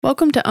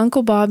Welcome to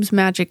Uncle Bob's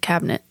Magic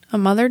Cabinet, a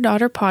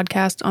mother-daughter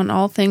podcast on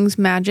all things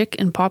magic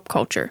and pop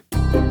culture.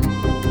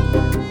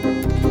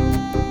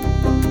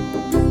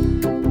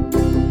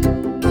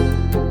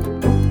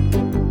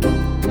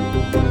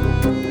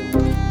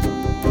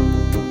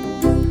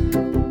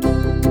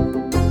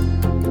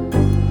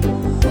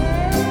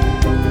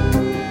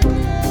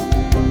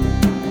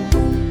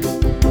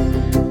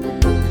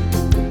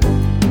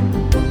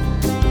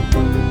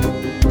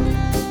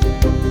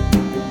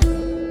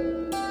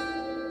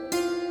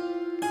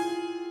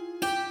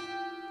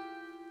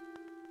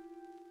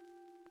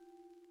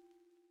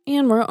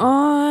 And we're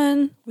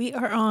on. We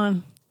are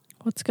on.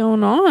 What's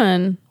going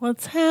on?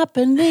 What's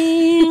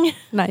happening?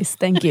 Nice,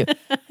 thank you.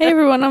 Hey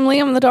everyone, I'm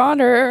Liam the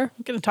daughter.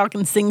 I'm going to talk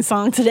and sing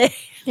song today.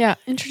 Yeah,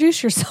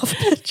 introduce yourself,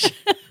 bitch.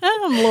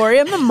 I'm Lori,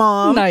 I'm the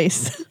mom.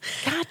 Nice.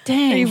 God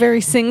dang. Are you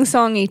very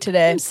sing-songy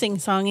today? I'm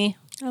sing-songy.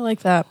 I like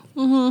that.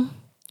 Mm-hmm.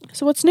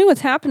 So what's new?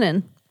 What's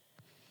happening?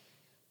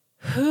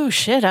 Oh,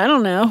 shit, I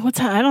don't know.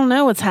 I don't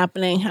know what's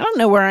happening. I don't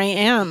know where I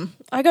am.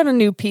 I got a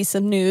new piece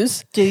of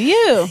news. Do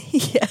you?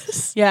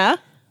 Yes. Yeah?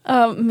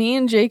 Me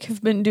and Jake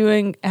have been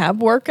doing ab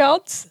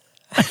workouts,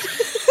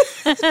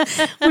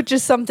 which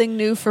is something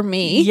new for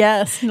me.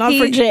 Yes, not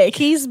for Jake.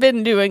 He's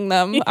been doing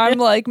them. I'm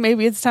like,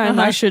 maybe it's time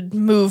I should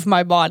move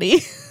my body.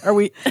 Are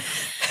we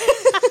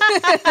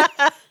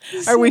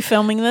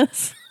filming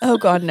this? Oh,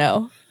 God,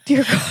 no.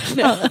 Dear God,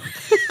 no.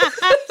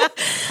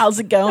 How's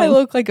it going? I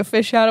look like a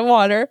fish out of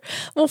water.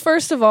 Well,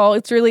 first of all,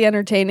 it's really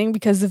entertaining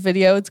because the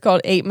video, it's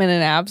called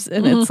 8-Minute Abs,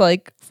 and it's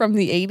like from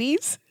the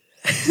 80s.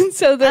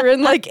 So they're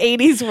in like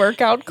 80s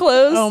workout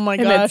clothes. Oh my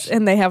gosh.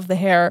 And they have the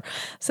hair.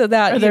 So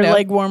that, Are there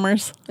leg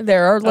warmers?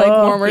 There are leg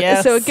warmers.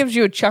 Yes. So it gives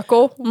you a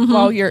chuckle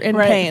while you're in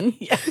pain.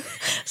 Yeah.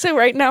 So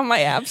right now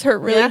my abs hurt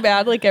really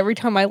bad. Like every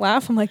time I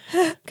laugh, I'm like,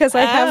 because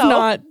I have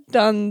not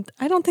done,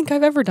 I don't think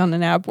I've ever done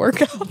an ab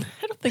workout.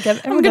 I don't think I've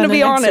ever I'm going to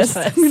be honest.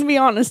 Exercise. I'm going to be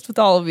honest with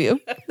all of you.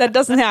 That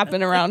doesn't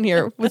happen around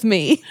here with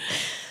me.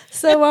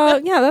 So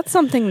yeah, that's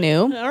something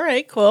new. All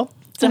right, cool.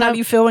 So how do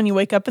you feel when you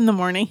wake up in the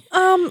morning?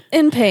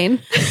 In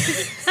pain.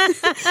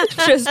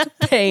 Just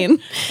pain.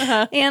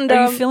 And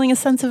are you feeling a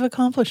sense of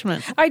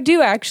accomplishment? I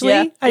do actually.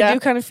 Yeah. I do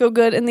kind of feel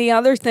good. And the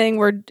other thing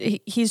where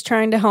he's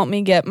trying to help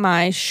me get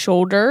my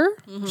shoulder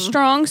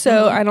strong.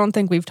 So I don't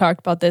think we've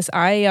talked about this.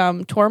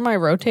 I tore my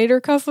rotator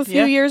cuff a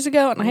few years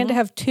ago and I had to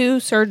have 2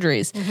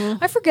 surgeries.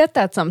 I forget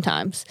that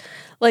sometimes.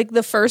 Like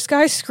the first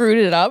guy screwed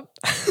it up.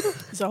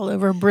 It's all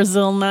over a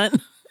Brazil nut.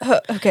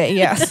 Okay,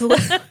 yeah. So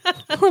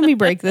let me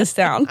break this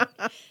down.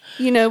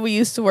 You know, we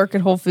used to work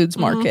at Whole Foods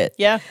Market.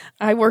 Yeah.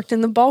 I worked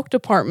in the bulk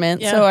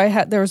department,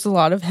 so there was a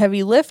lot of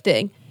heavy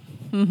lifting.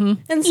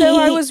 And so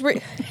I was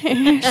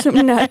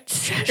some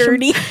nuts,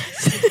 dirty,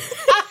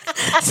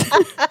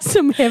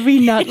 some heavy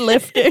nut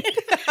lifting.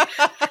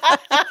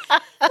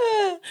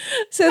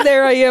 So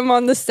there I am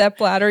on the step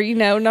ladder,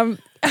 and I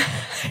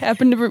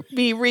happen to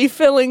be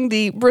refilling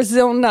the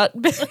Brazil nut.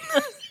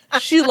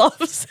 She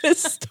loves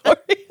this story.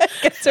 It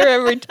gets her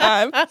every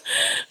time.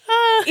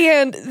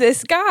 And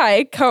this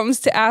guy comes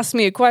to ask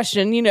me a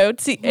question.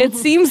 It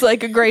seems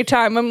like a great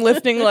time. I'm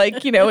lifting a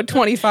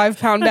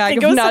 25-pound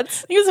bag of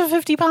nuts. It was a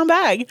 50-pound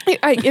bag.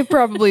 It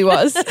probably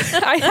was.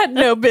 I had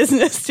no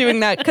business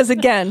doing that because,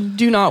 again,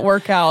 do not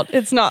work out.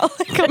 It's not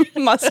like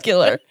I'm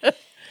muscular.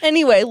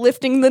 Anyway,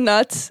 lifting the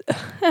nuts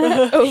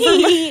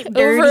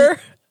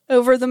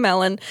over the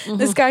melon.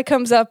 This guy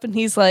comes up and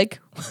he's like,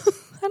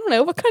 I don't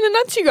know, what kind of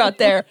nuts you got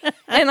there?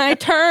 And I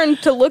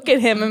turned to look at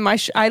him and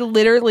I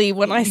literally,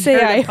 when I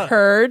say I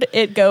heard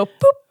it go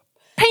boop,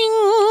 ping,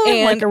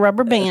 and like a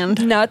rubber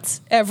band. Nuts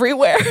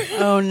everywhere.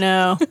 Oh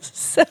no.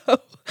 So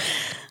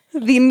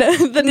the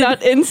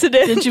nut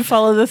incident. Did you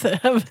follow the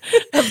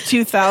of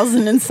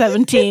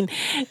 2017?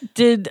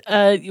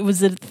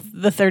 Was it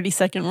the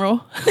 30-second rule?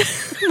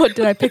 What,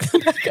 did I pick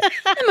them back up?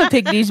 I'm going to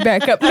pick these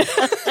back up.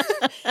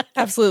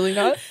 Absolutely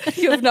not.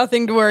 You have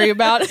nothing to worry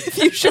about if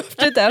you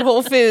shoved at that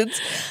Whole Foods.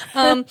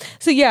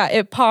 So yeah,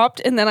 it popped,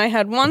 and then I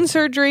had one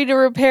surgery to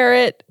repair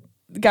it.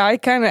 The guy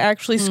kind of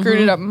actually screwed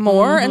it up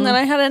more, and then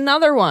I had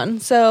another one.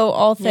 So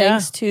all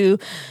thanks to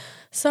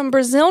some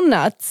Brazil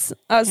nuts.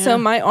 So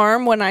my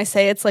arm, when I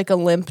say it's like a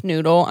limp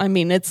noodle, I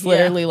mean it's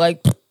literally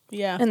like,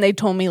 and they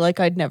told me like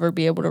I'd never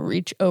be able to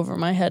reach over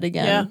my head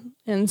again. Yeah.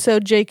 And so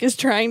Jake is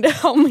trying to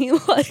help me,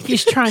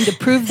 he's trying to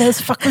prove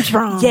those fuckers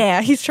wrong.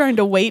 Yeah, he's trying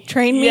to weight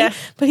train me,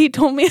 but he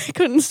told me I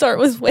couldn't start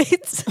with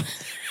weights.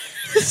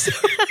 So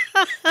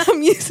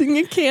I'm using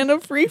a can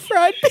of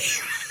refried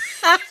beans.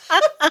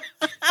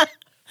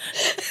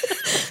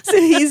 So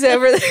he's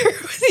over there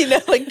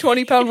with,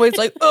 20-pound weights,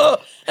 like, oh,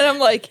 and I'm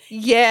like,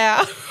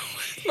 yeah,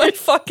 my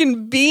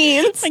fucking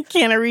beans. A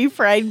can of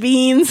refried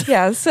beans.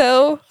 Yeah,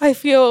 so I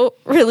feel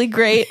really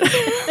great,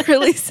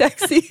 really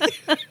sexy,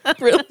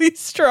 really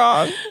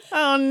strong.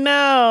 Oh,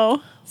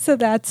 no. So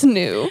that's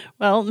new.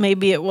 Well,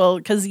 maybe it will,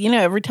 because,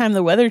 every time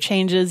the weather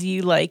changes,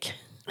 you,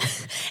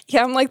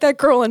 Yeah, I'm like that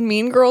girl in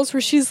Mean Girls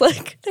where she's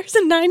like, there's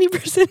a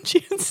 90%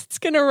 chance it's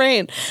going to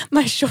rain.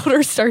 My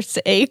shoulder starts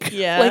to ache.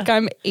 Yeah. Like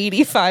I'm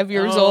 85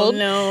 years old.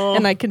 No.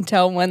 And I can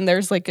tell when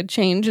there's like a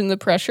change in the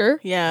pressure.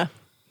 Yeah.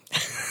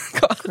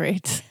 God.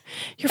 Great.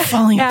 You're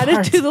falling Added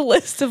apart. to the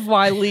list of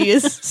why Lee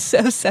is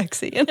so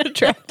sexy and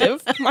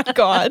attractive. My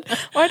God.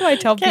 Why do I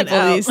tell people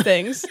out. these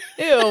things?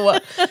 Ew.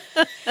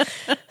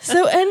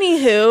 So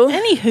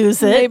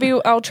Anywho's it. maybe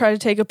I'll try to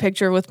take a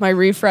picture with my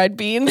refried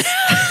beans.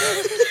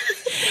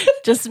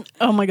 Just,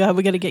 oh my God,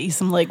 we got to get you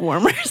some leg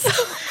warmers.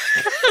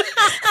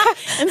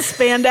 And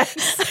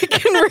spandex.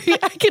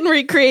 I can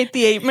recreate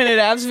the 8-minute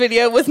abs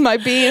video with my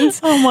beans.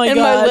 Oh my and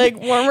God. my leg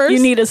warmers. You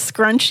need a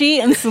scrunchie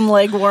and some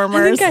leg I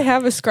warmers. think I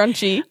have a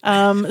scrunchie.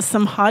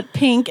 Some hot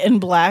pink and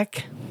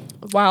black.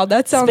 Wow,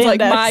 that sounds like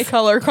Spandex. my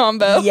color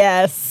combo.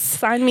 Yes.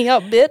 Sign me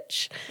up,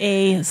 bitch.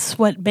 A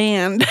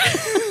sweatband.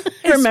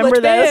 Remember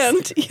Sweatband.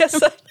 those?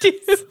 Yes, I do.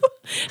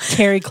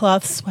 Terry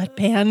cloth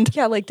sweatband.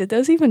 Yeah, like, did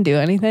those even do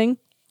anything?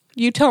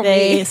 You tell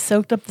They me.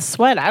 soaked up the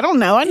sweat. I don't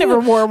know. I never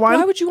wore one.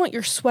 Why would you want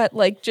your sweat,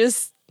 like,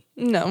 just...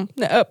 No,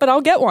 but I'll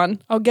get one.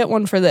 I'll get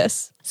one for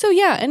this. So,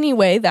 yeah,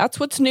 anyway, that's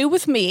what's new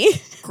with me.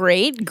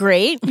 Great.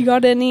 You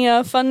got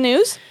any fun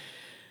news?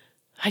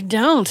 I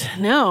don't.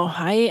 No,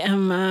 I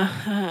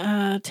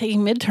am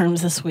taking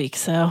midterms this week.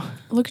 So,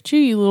 Look at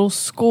you little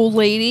school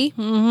lady.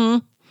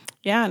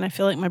 yeah, and I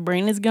feel like my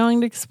brain is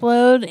going to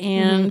explode.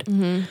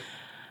 And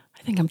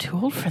I think I'm too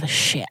old for this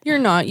shit. You're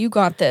not. You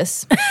got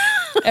this.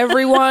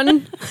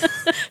 Everyone,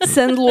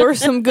 send Laura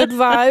some good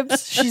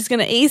vibes. She's going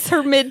to ace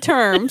her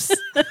midterms.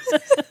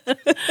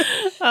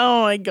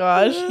 Oh my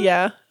gosh.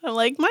 Yeah. I'm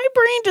like, my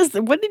brain just,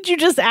 what did you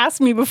just ask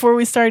me before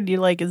we started? You're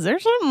like, is there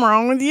something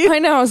wrong with you? I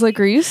know. I was like,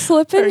 are you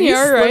slipping? Are you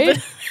You're right.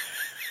 slipping?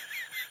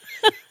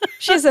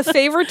 She has a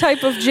favorite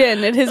type of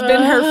gin. It has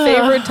been her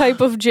favorite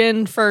type of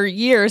gin for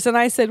years. And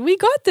I said, we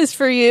got this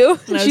for you.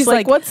 And I She's was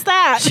like, what's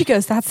that? She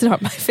goes, that's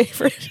not my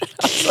favorite.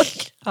 I was like,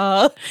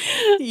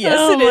 yes,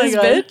 Oh it my is,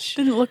 God. bitch.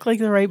 Didn't look like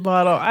the right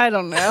bottle. I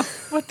don't know.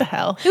 What the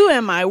hell? Who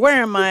am I?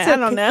 Where am I? I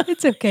don't know.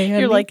 It's okay, honey.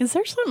 You're like, is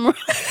there something wrong?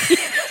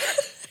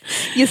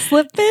 you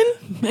slipping?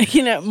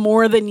 Making it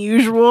more than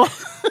usual.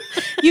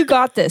 You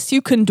got this.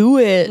 You can do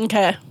it.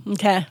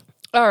 Okay.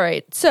 All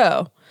right.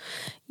 So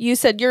you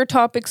said your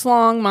topic's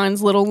long, mine's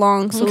a little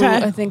long. So Okay.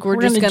 I think we're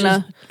just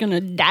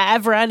gonna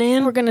dive right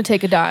in. we're gonna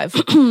take a dive.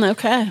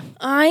 Okay.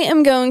 I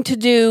am going to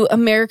do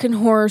American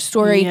Horror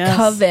Story Yes.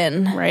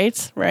 Coven.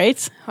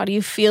 Right. How do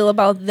you feel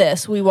about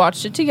this? We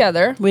watched it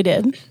together, We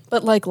did.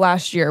 but like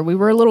last year, we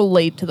were a little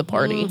late to the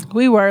party.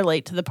 We were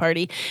late to the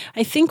party.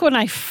 I think when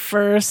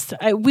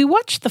we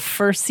watched the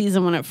first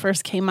season when it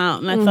first came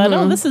out, and I thought,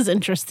 oh, this is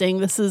interesting.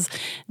 This is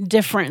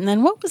different. And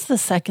then what was the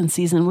second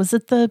season? Was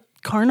it the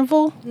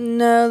Carnival?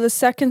 No, the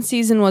second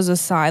season was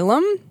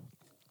Asylum.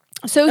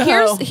 So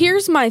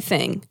here's my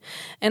thing,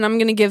 and I'm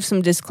going to give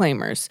some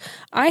disclaimers.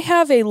 I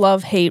have a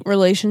love-hate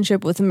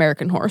relationship with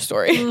American Horror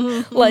Story.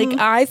 Like,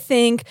 I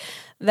think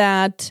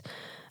that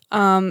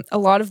a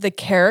lot of the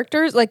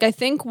characters, like I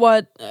think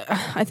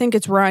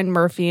it's Ryan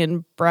Murphy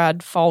and Brad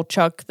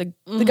Falchuk,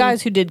 the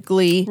guys who did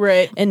Glee,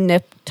 Right. and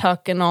Nip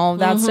Tuck and all of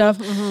that stuff.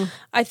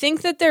 I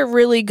think that they're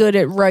really good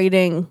at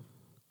writing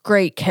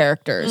great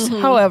characters.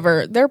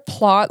 However, their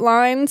plot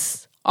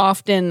lines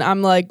often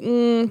I'm like,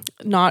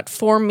 not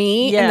for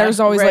me. Yeah, and there's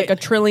always right. like a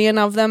trillion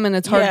of them and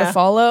it's hard to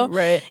follow.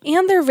 Right.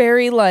 And they're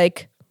very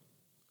like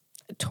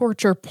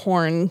torture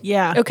porn.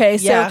 Yeah. Okay,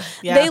 so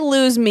Yeah. they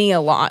lose me a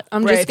lot.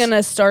 I'm Right. just going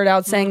to start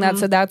out saying that.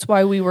 So that's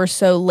why we were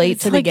so late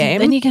It's to the like, game.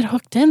 Then you get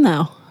hooked in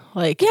though.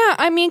 Like, Yeah,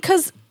 I mean,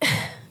 because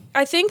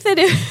I think that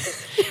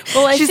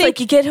well, I she's think, like,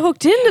 you get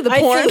hooked into the I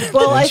porn. think,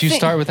 well, I Once you think,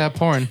 start with that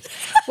porn,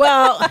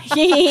 well,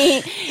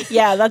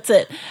 yeah, that's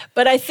it.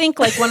 But I think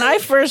like when I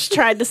first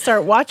tried to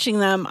start watching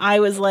them,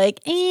 I was like,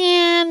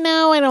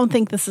 no, I don't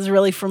think this is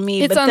really for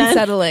me. It's but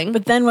unsettling.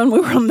 But then when we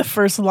were on the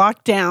first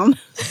lockdown,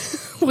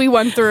 We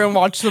went through and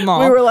watched them all.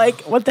 we were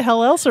like, what the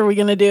hell else are we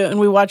going to do? And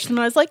we watched them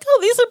and I was like, oh,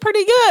 these are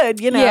pretty good,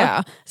 you know?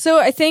 Yeah. So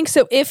I think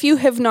so if you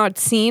have not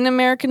seen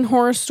American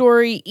Horror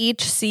Story,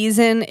 each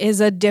season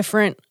is a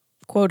different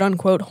quote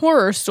unquote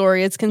horror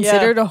story. It's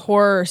considered a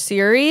horror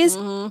series.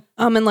 And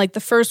like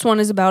the first one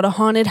is about a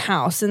haunted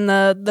house, and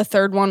the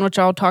third one, which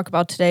I'll talk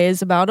about today,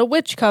 is about a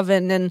witch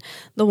coven, and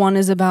the one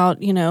is about,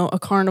 a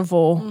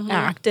carnival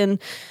act. And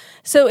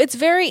so it's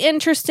very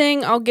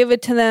interesting. I'll give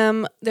it to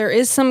them. There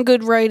is some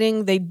good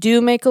writing. They do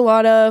make a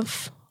lot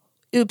of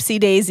oopsie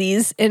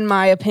daisies, in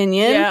my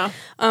opinion.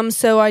 Yeah.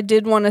 So I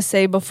did want to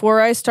say before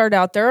I start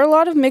out, there are a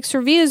lot of mixed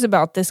reviews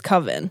about this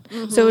coven.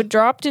 So it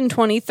dropped in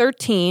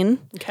 2013.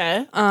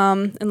 Okay.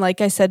 And like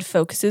I said,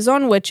 focuses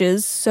on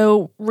witches.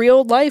 So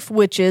real life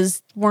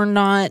witches were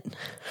not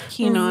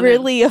Keen on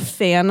really a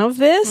fan of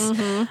this.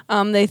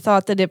 They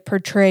thought that it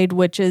portrayed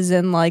witches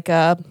in like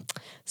a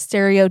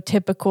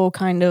stereotypical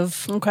kind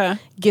of Okay.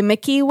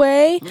 gimmicky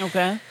way.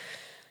 Okay.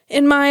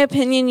 In my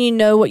opinion, you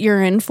know what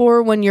you're in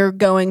for when you're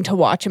going to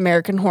watch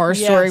American Horror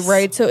Story, Yes.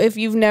 right? So if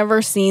you've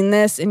never seen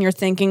this and you're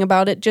thinking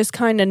about it, just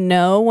kind of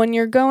know when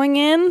you're going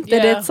in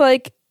that Yeah. it's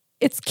like,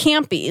 it's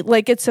campy.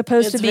 Like it's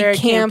supposed It's to be very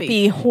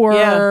campy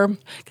horror.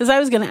 Because I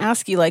was going to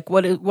ask you, like,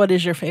 what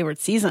is your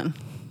favorite season?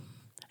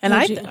 And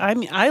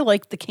I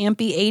liked the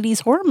campy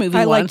 80s horror movie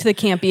I one liked the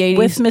campy 80s.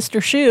 with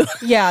Mr. Shoe.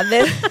 Yeah,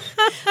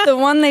 the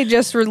one they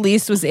just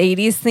released was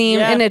 80s theme,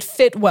 and it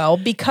fit well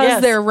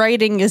because their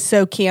writing is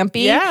so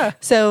campy. Yeah.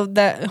 So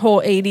that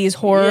whole 80s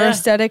horror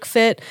aesthetic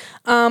fit.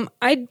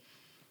 I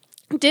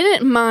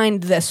didn't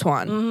mind this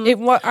one.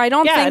 I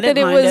don't think that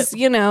it was,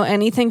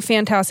 anything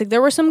fantastic.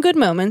 There were some good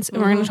moments, and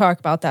we're going to talk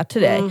about that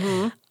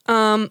today.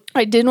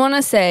 I did want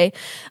to say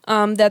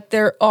that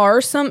there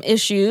are some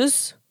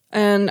issues,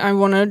 and I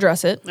want to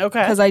address it.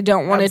 Okay. Because I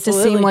don't want it to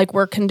seem like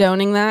we're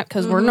condoning that,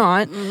 because we're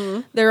not.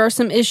 There are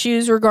some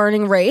issues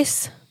regarding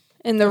race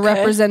and the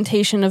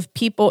representation of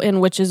people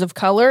and witches of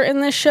color in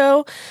this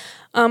show.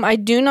 I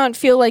do not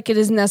feel like it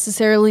is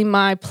necessarily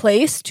my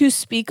place to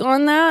speak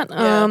on that.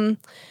 Yeah.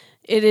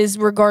 It is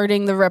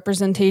regarding the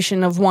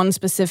representation of one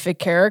specific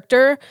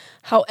character.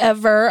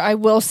 However, I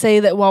will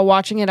say that while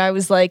watching it, I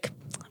was like,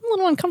 I'm a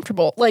little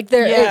uncomfortable. Like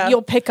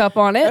you'll pick up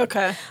on it.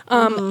 Okay.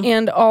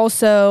 And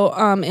also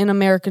in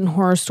American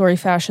Horror Story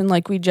fashion,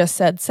 like we just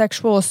said,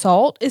 sexual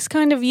assault is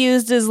kind of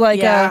used as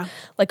like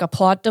a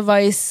plot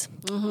device.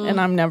 And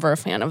I'm never a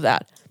fan of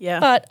that. Yeah.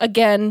 But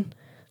again,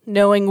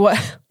 knowing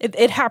what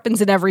it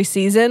happens in every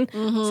season,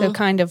 so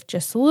kind of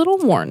just a little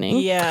warning.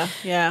 Yeah.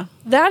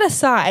 That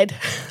aside,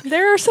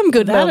 there are some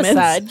good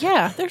moments.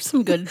 There's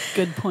some good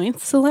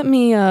points. So let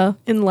me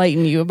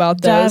enlighten you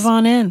about those. Dive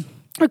on in.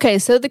 Okay,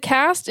 so the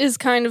cast is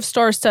kind of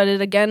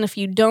star-studded. Again, if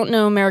you don't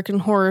know American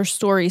Horror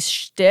Story's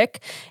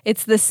shtick,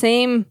 it's the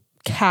same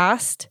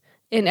cast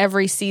in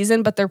every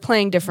season, but they're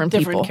playing different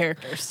people.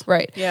 Characters.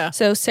 Right. Yeah.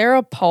 So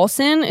Sarah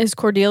Paulson is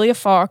Cordelia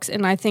Fox,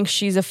 and I think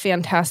she's a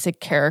fantastic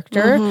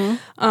character.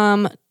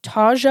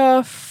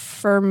 Taja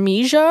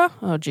Farmiga,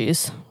 oh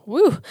geez,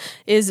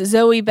 is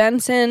Zoe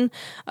Benson.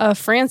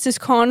 Frances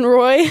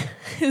Conroy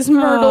is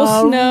Myrtle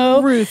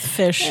Snow. Ruth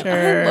Fisher.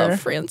 I love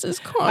Frances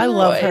Conroy. I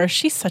love her.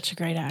 She's such a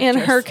great actress. And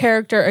her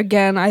character,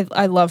 again,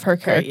 I love her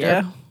character.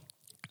 Yeah.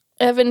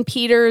 Evan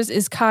Peters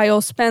is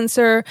Kyle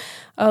Spencer.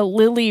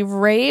 Lily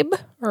Rabe,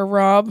 or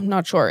Rob,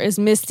 not sure, is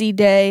Misty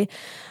Day.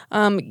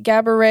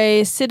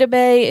 Gabourey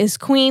Sidibe is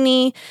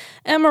Queenie.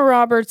 Emma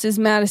Roberts is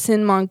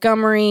Madison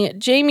Montgomery.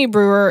 Jamie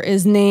Brewer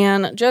is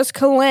Nan.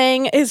 Jessica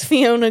Lange is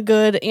Fiona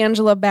Good.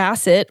 Angela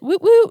Bassett,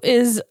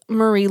 is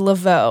Marie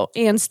Laveau.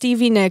 And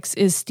Stevie Nicks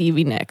is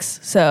Stevie Nicks.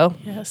 So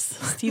yes,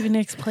 Stevie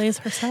Nicks plays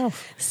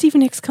herself. Stevie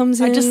Nicks comes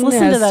in. I just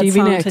listened to that Stevie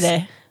song Nicks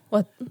today.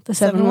 What? The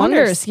Seven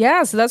Wonders.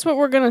 Yeah, so that's what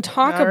we're going to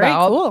talk about.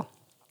 Right, cool.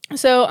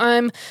 So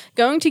I'm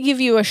going to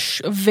give you a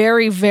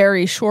very,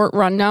 very short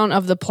rundown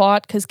of the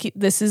plot because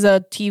this is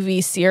a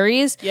TV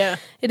series. Yeah.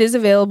 It is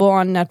available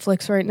on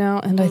Netflix right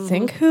now and I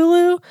think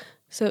Hulu.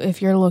 So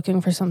if you're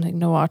looking for something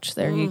to watch,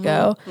 there you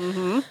go.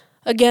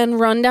 Again,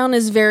 rundown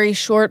is very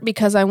short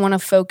because I want to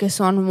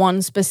focus on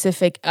one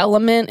specific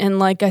element. And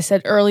like I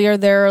said earlier,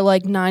 there are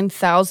like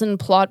 9,000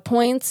 plot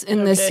points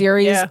in this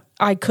series. Yeah.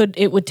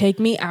 It would take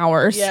me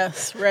hours.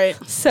 Yes, right.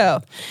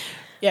 So,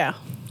 yeah.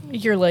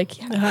 You're like,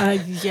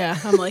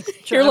 I'm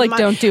like, you're like,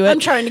 don't do it.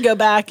 I'm trying to go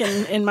back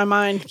in my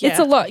mind. Yeah. It's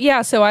a lot.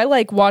 Yeah. So I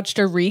like watched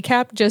a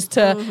recap just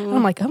to,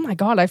 I'm like, oh my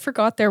God, I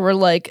forgot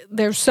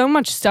there's so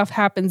much stuff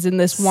happens in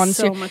this one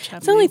series.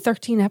 It's only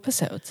 13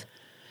 episodes.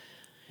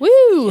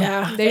 Woo!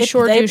 Yeah. They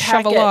do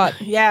shove a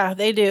lot. Yeah,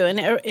 they do.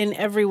 In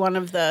every one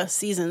of the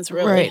seasons,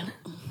 really. Right.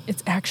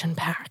 It's action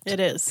packed. It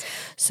is.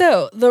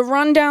 So the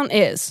rundown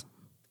is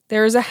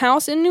there is a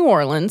house in New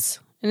Orleans.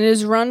 And it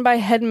is run by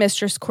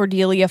headmistress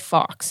Cordelia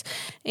Fox.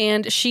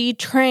 And she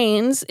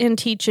trains and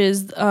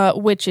teaches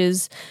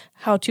witches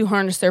how to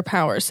harness their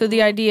powers. So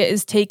the idea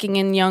is taking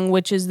in young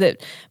witches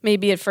that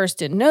maybe at first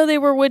didn't know they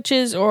were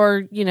witches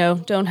or,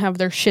 don't have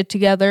their shit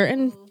together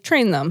and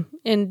train them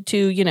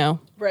into,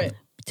 right,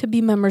 to be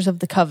members of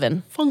the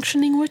Coven.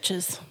 Functioning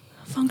witches.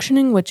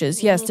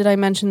 Yes. Did I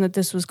mention that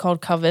this was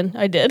called Coven?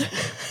 I did.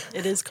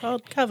 It is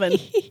called Coven.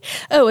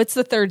 Oh, it's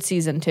the 3rd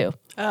season too.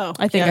 Oh,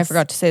 I think I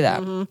forgot to say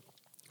that.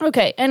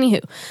 Okay,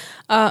 anywho,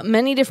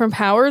 many different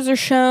powers are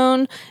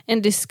shown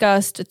and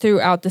discussed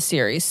throughout the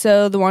series.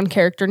 So the one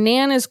character,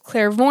 Nan, is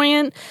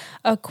clairvoyant.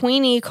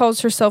 Queenie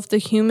calls herself the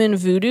human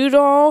voodoo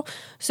doll.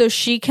 So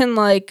she can,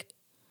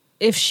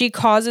 if she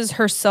causes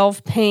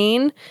herself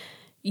pain,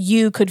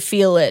 you could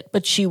feel it,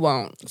 but she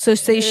won't. So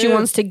say she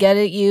wants to get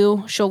at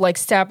you, she'll,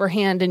 stab her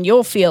hand and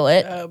you'll feel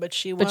it. Oh, but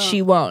she won't. But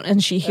she won't,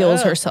 and she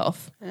heals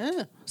herself.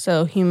 Oh.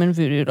 So human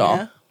voodoo doll.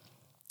 Yeah.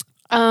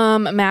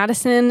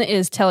 Madison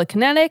is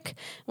telekinetic.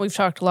 We've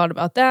talked a lot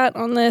about that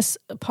on this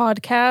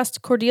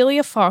podcast.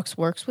 Cordelia Fox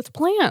works with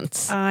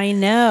plants. I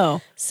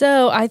know.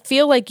 So I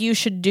feel like you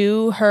should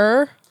do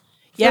her.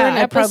 Yeah,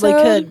 I probably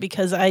could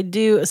because I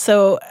do.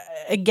 So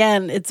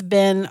again, it's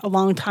been a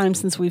long time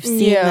since we've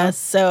seen this.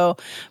 So,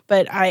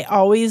 but I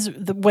always,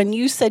 when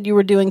you said you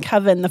were doing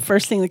Coven, the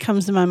first thing that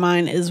comes to my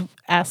mind is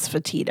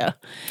asphodita.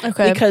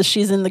 Okay. Because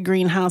she's in the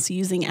greenhouse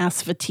using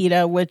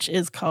asphodita, which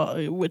is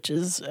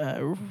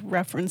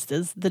referenced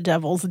as the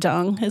devil's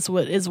dung is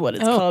what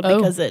it's called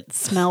because it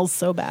smells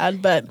so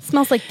bad. But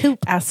Smells like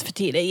poop.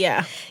 asphodita,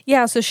 yeah.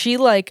 Yeah, so she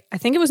I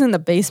think it was in the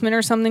basement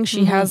or something.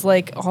 She has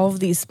all of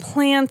these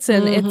plants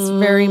and it's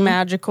very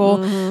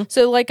magical.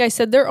 So like I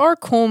said, there are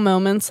cool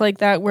moments like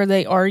that where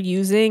they are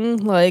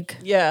using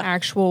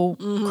actual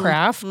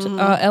craft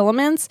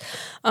elements.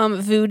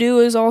 Voodoo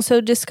is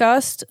also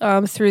discussed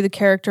through the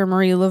character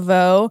Marie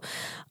Laveau.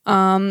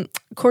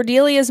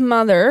 Cordelia's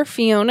mother,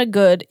 Fiona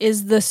Good,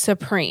 is the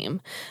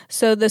Supreme.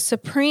 So the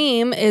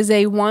Supreme is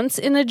a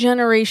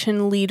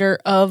once-in-a-generation leader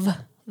of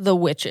the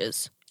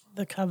witches.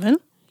 The Coven?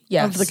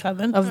 Yes. Of the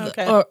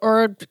Coven?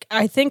 Or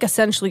I think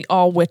essentially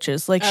all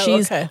witches.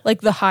 She's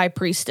like the high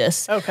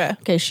priestess. Okay.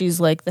 Okay, she's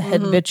like the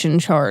head bitch in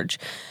charge.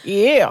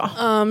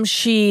 Yeah.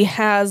 She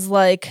has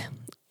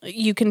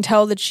you can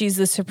tell that she's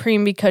the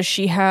Supreme because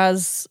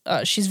she's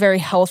very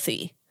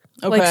healthy.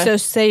 Okay. So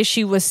say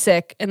she was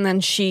sick and then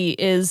she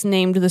is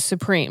named the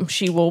Supreme.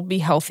 She will be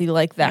healthy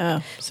like that.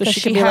 Yeah. So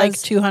she could be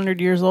 200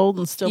 years old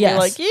and still be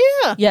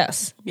yeah.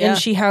 Yes. Yeah. And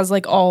she has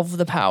all of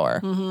the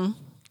power.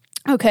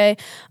 Okay.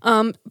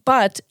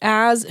 But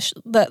as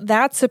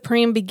that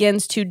Supreme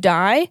begins to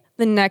die,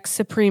 the next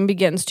Supreme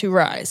begins to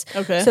rise.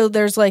 Okay. So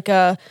there's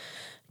a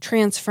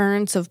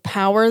transference of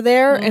power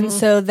there. And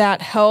so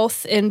that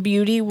health and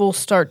beauty will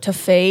start to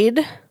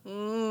fade.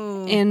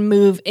 And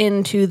move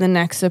into the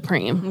next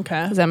Supreme.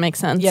 Okay. Does that make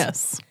sense?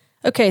 Yes.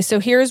 Okay, so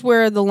here's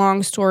where the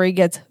long story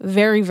gets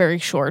very, very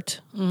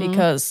short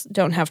because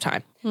don't have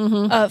time.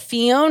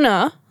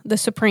 Fiona, the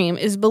Supreme,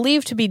 is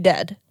believed to be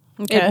dead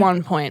at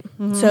one point.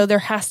 So there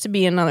has to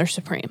be another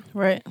Supreme.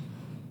 Right.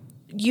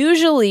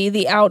 Usually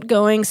the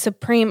outgoing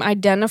Supreme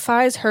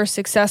identifies her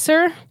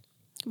successor,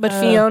 but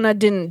Fiona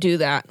didn't do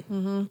that.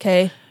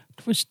 Okay.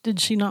 Which did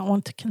she not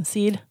want to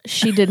concede?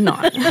 She did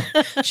not.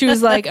 She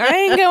was like, I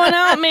ain't going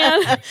out,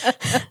 man.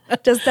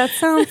 Does that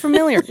sound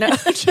familiar? No.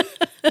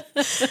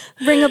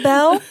 Ring a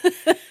bell?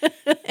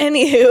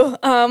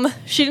 Anywho,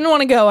 she didn't want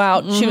to go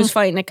out. She was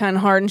fighting it kind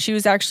of hard, and she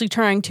was actually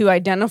trying to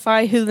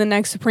identify who the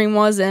next Supreme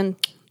was and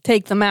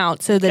take them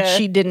out so that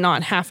she did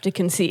not have to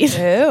concede.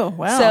 Oh,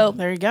 wow. So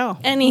there you go.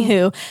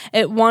 Anywho,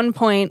 at one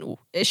point,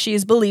 she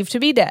is believed to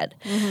be dead.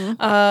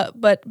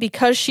 But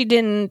because she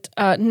didn't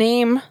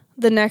name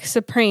the next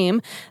Supreme,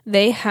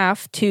 they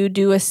have to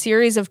do a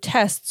series of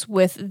tests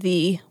with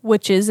the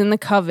witches in the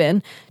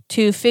Coven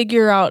to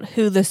figure out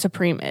who the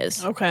Supreme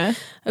is. Okay.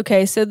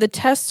 Okay, so the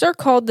tests are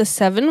called the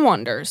 7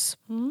 Wonders.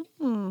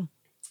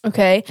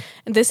 Okay,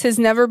 and this has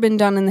never been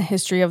done in the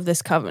history of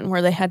this Coven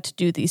where they had to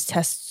do these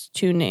tests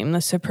to name the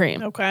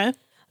Supreme. Okay.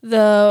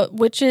 The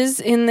witches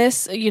in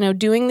this,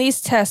 doing these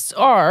tests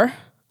are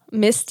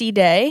Misty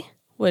Day,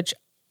 which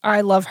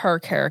I love her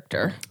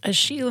character. Is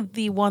she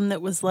the one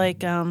that was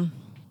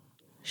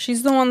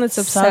she's the one that's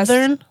obsessed.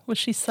 Southern? Was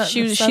she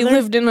Southern? She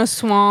lived in a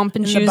swamp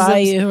and in she the was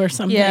bayou or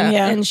something.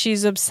 Yeah, and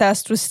she's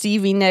obsessed with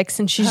Stevie Nicks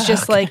and she's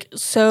just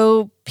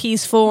so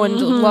peaceful and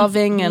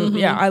loving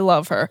and I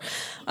love her.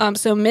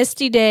 So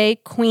Misty Day,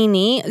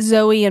 Queenie,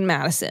 Zoe, and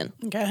Madison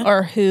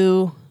are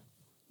who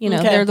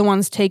they're the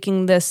ones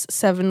taking this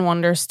 7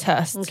 Wonders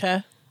test.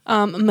 Okay.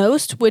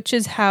 Most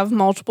witches have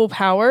multiple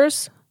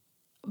powers,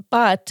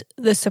 but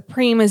the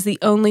Supreme is the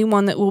only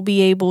one that will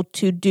be able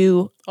to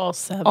do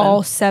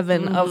all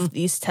 7 of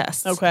these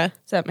tests. Okay.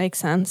 Does that make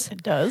sense?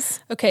 It does.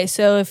 Okay,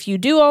 so if you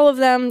do all of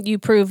them, you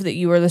prove that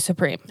you are the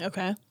Supreme.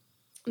 Okay.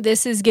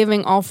 This is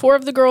giving all 4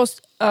 of the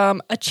girls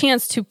a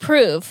chance to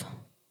prove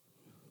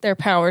their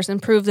powers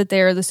and prove that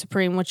they are the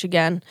Supreme, which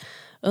again,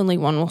 only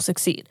one will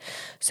succeed.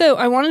 So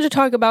I wanted to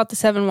talk about the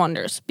 7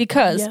 Wonders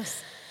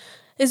because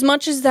as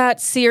much as that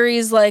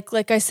series,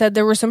 like I said,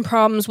 there were some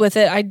problems with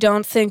it. I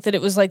don't think that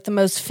it was the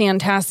most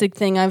fantastic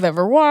thing I've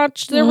ever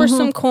watched. There were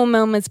some cool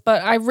moments,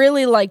 but I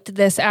really liked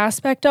this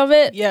aspect of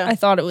it. Yeah. I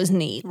thought it was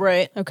neat.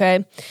 Right.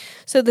 Okay.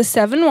 So the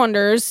 7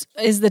 Wonders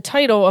is the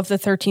title of the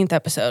 13th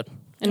episode,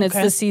 and it's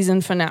the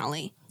season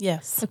finale.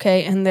 Yes.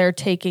 Okay. And they're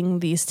taking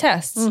these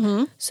tests.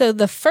 So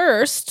the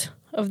first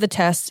of the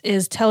tests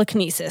is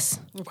telekinesis.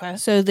 Okay.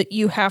 So that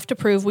you have to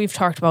prove, we've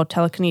talked about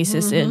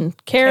telekinesis in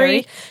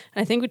Carrie.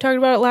 And I think we talked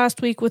about it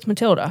last week with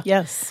Matilda.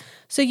 Yes.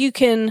 So you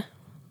can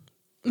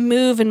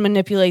move and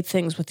manipulate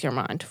things with your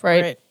mind,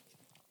 right?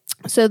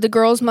 So the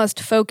girls must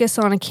focus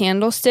on a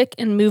candlestick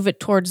and move it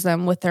towards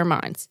them with their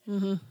minds.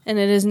 And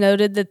it is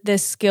noted that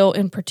this skill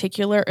in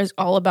particular is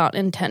all about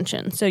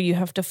intention. So you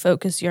have to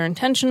focus your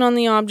intention on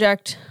the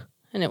object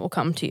and it will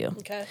come to you.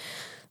 Okay.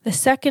 The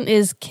second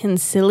is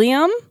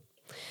concilium,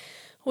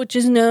 which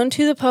is known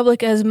to the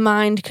public as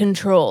mind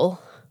control.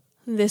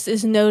 This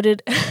is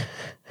noted...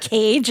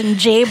 Cage and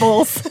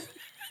Jables.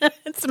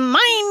 It's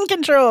mind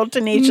control,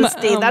 Tenacious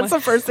D. That's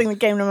the first thing that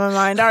came to my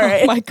mind. All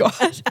right. Oh my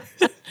God.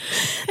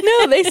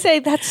 No, they say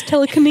that's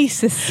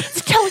telekinesis.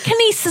 It's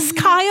telekinesis,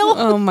 Kyle.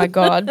 Oh my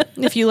God.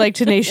 If you like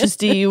Tenacious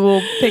D, you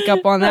will pick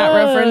up on that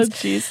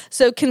reference. Geez.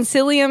 So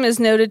Concilium is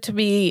noted to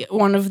be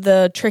one of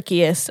the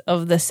trickiest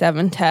of the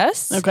 7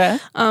 tests. Okay.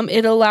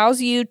 It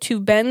allows you to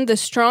bend the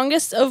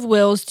strongest of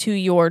wills to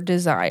your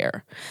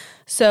desire.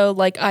 So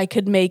like I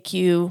could make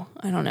you,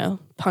 I don't know,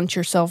 punch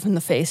yourself in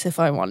the face if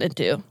I wanted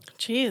to.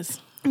 Jeez.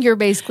 You're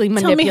basically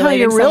Tell manipulating me how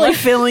you're really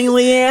feeling,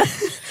 Leanne.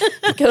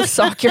 Go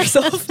sock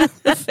yourself in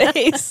the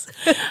face.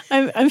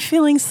 I'm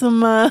feeling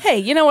some... Hey,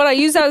 you know what? I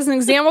use that as an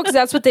example because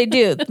that's what they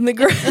do.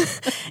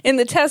 In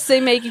the tests,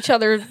 they make each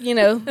other,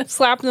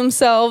 slap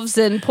themselves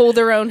and pull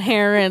their own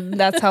hair, and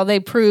that's how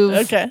they prove,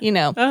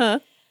 The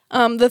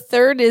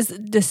third is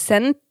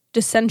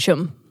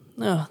dissensium.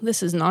 Oh,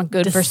 this is not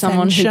good for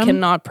someone who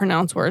cannot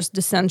pronounce words.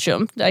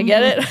 Dissensium. Did I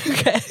get it?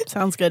 Okay.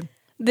 Sounds good.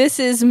 This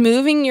is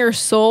moving your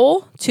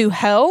soul to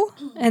hell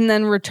and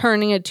then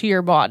returning it to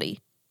your body.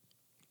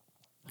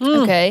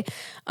 Okay.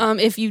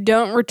 If you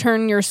don't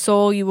return your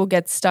soul, you will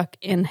get stuck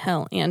in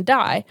hell and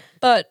die.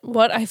 But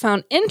what I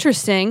found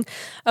interesting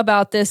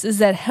about this is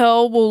that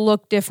hell will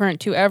look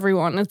different to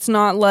everyone. It's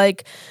not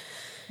like,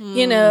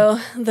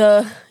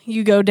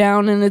 you go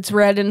down and it's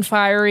red and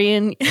fiery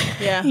and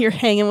you're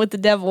hanging with the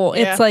devil.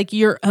 Yeah. It's like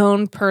your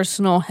own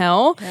personal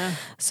hell. Yeah.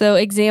 So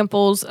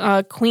examples,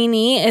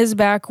 Queenie is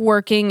back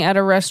working at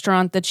a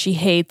restaurant that she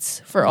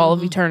hates for all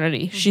of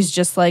eternity. Mm-hmm. She's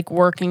just like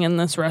working in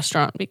this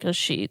restaurant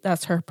because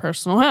that's her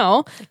personal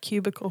hell. A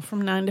cubicle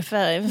from 9 to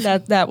 5.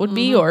 That would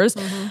be yours.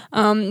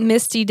 Mm-hmm.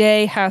 Misty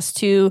Day has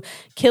to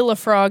kill a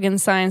frog in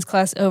science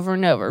class over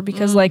and over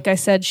because like I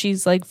said,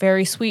 she's like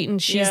very sweet and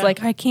she's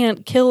like, I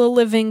can't kill a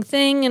living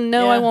thing and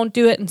I won't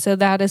do it. And so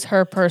that is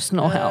her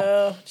personal hell.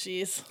 Oh,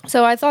 jeez.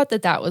 So I thought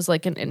that was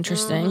like an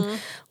interesting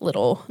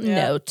little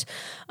note.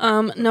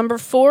 Number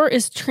 4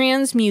 is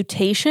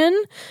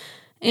transmutation.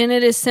 And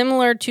it is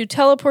similar to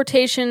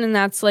teleportation. And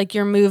that's like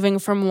you're moving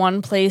from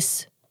one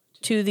place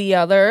to the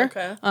other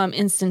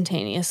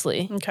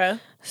instantaneously. Okay.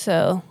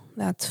 So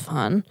that's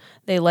fun.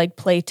 They like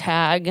play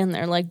tag and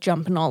they're like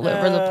jumping all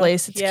over the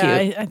place. It's cute.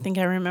 I think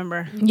I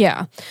remember.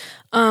 Yeah.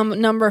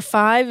 Number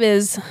 5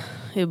 is,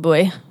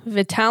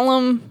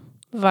 Vitalum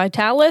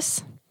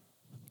Vitalis.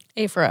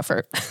 A for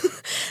effort.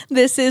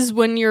 This is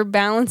when you're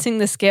balancing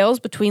the scales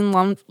between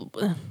lung.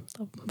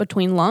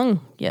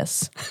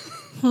 Yes.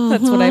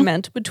 That's what I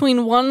meant.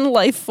 Between one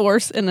life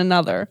force and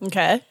another.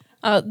 Okay.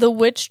 The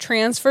witch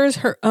transfers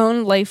her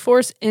own life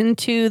force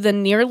into the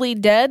nearly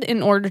dead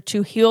in order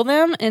to heal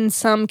them, and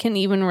some can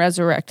even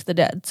resurrect the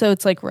dead. So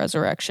it's like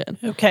resurrection.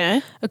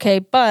 Okay. Okay,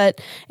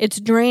 but it's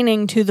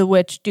draining to the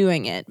witch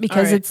doing it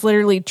because it's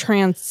literally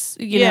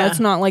it's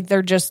not like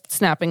they're just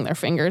snapping their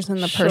fingers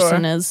and the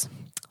person is.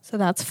 So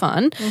that's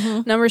fun.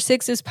 Mm-hmm. Number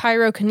 6 is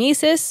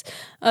pyrokinesis,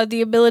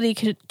 the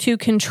ability to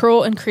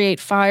control and create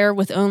fire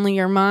with only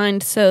your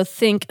mind. So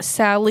think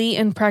Sally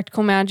in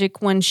Practical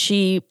Magic when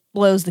she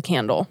blows the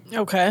candle.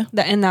 Okay.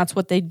 And that's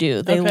what they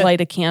do. They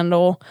light a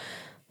candle.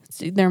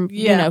 They're,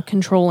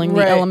 controlling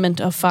the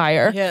element of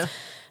fire. Yeah.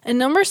 And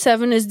number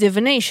 7 is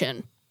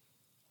divination,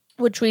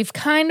 which we've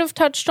kind of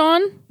touched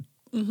on.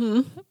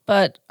 Mm-hmm.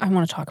 But I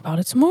want to talk about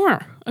it some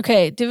more.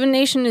 Okay,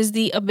 divination is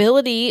the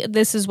ability,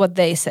 this is what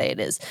they say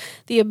it is,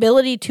 the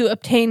ability to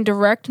obtain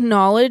direct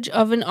knowledge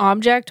of an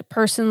object,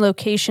 person,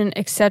 location,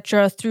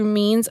 etc. through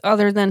means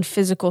other than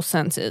physical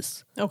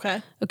senses.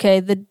 Okay. Okay,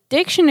 the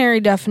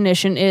dictionary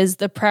definition is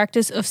the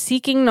practice of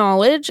seeking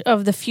knowledge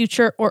of the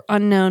future or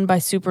unknown by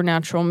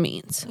supernatural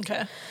means.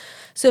 Okay.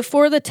 So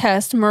for the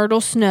test,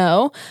 Myrtle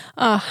Snow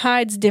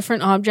hides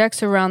different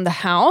objects around the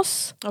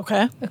house.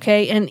 Okay.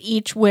 Okay, and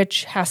each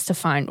witch has to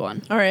find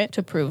one. All right.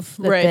 To prove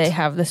that they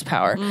have this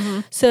power. Mm-hmm.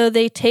 So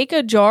they take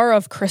a jar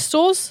of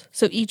crystals.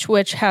 So each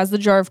witch has the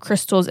jar of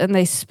crystals and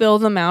they spill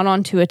them out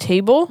onto a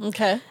table.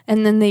 Okay.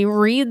 And then they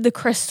read the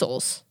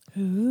crystals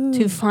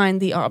to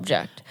find the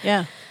object.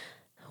 Yeah.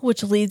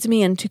 Which leads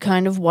me into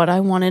kind of what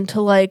I wanted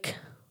to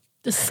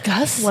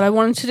discuss. What I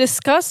wanted to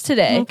discuss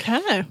today.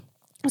 Okay.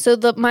 So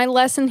my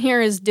lesson here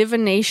is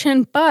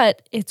divination,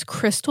 but it's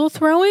crystal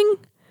throwing.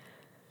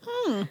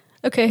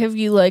 Okay, have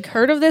you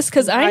heard of this?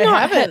 Because I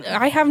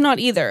have not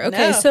either.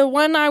 Okay, so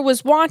when I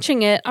was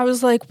watching it, I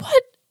was like,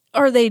 what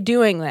are they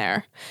doing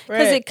there?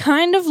 Because it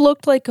kind of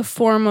looked like a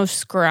form of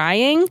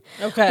scrying.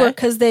 Okay.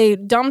 Because they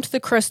dumped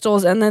the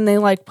crystals and then they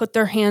put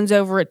their hands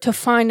over it to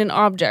find an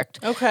object.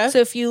 Okay. So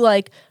if you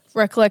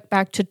recollect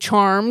back to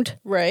Charmed,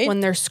 when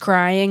they're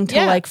scrying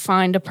to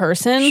find a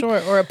person, sure,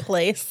 or a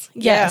place.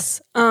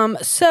 Yes.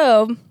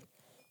 So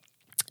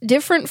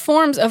different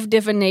forms of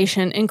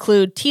divination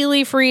include tea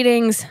leaf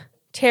readings,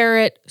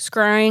 tarot,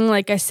 scrying,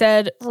 like I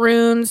said,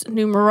 runes,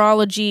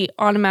 numerology,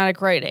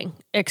 automatic writing,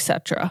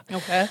 etc.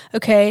 Okay.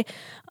 Okay.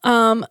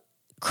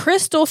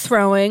 Crystal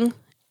throwing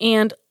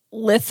and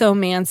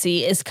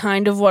lithomancy is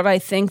kind of what I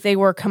think they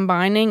were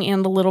combining,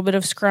 and a little bit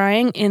of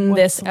scrying in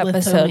this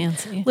episode.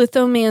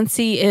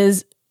 Lithomancy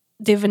is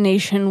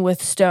divination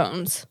with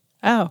stones.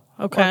 Oh,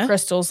 okay. Or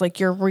crystals,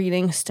 you're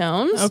reading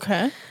stones.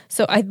 Okay.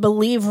 So I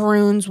believe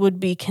runes would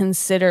be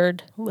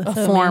considered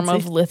a form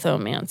of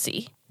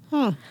lithomancy.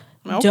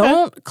 Okay.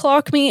 Don't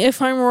clock me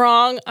if I'm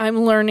wrong.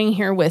 I'm learning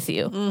here with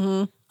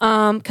you.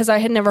 Because I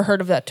had never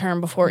heard of that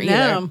term before either.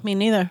 No, me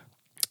neither.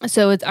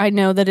 So I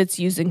know that it's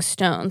using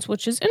stones,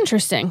 which is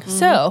interesting.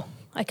 So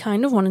I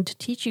kind of wanted to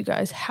teach you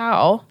guys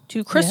how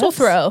to crystal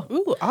throw.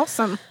 Ooh,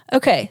 awesome.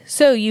 Okay,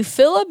 so you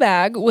fill a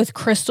bag with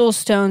crystals,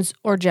 stones,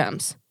 or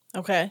gems.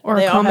 Okay. Or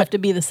they all have to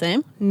be the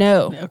same?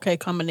 No. Okay,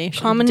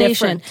 combination.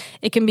 Combination. Different.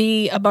 It can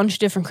be a bunch of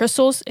different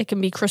crystals. It can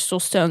be crystal,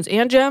 stones,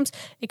 and gems.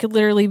 It could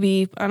literally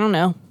be, I don't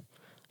know.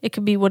 It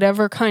could be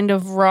whatever kind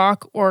of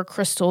rock or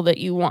crystal that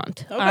you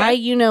want. Okay.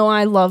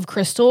 I love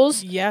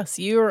crystals. Yes,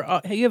 you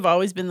have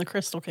always been the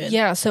crystal kid.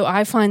 Yeah, so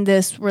I find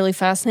this really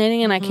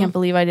fascinating, and I can't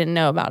believe I didn't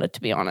know about it,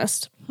 to be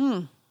honest.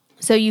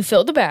 So you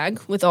fill the bag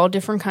with all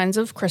different kinds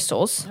of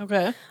crystals.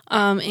 Okay.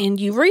 And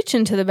you reach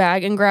into the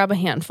bag and grab a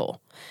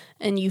handful.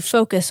 And you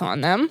focus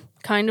on them,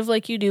 kind of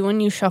like you do when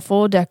you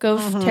shuffle a deck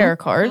of tarot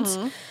cards.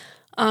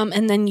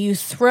 And then you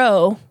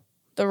throw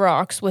the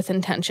rocks with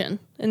intention.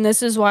 And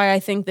this is why I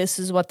think this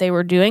is what they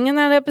were doing in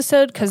that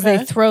episode, because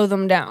they throw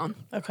them down.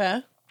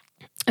 Okay.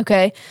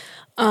 Okay.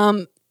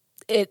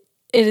 It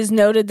is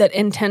noted that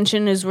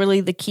intention is really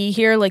the key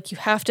here. Like, you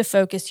have to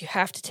focus, you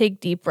have to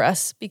take deep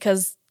breaths,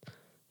 because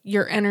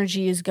your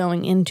energy is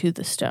going into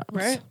the stones.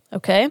 Right.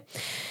 Okay.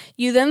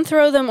 You then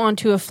throw them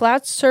onto a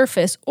flat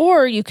surface,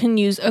 or you can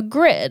use a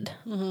grid.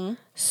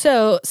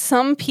 So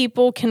some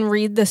people can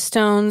read the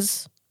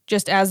stones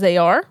just as they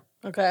are.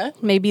 Okay.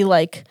 Maybe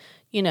like,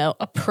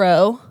 a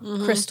pro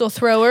crystal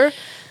thrower.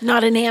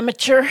 Not an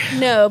amateur.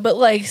 No, but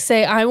like,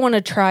 say I want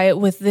to try it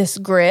with this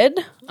grid.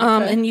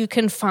 And you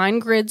can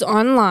find grids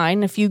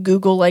online if you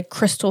Google like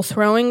crystal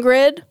throwing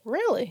grid.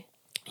 Really?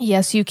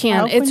 Yes, you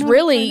can. It's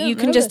really, you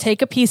can just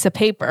take a piece of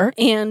paper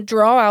and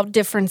draw out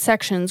different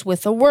sections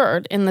with a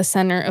word in the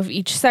center of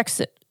each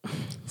section.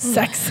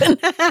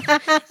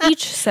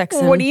 Each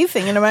section. What are you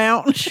thinking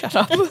about? Shut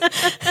up.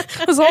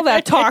 It was all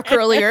that talk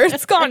earlier.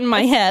 It's gone in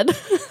my head.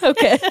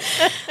 Okay.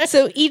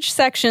 So each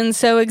section,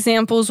 so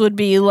examples would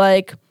be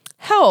like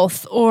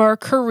health or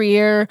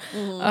career,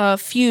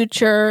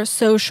 future,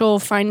 social,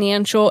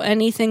 financial,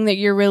 anything that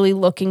you're really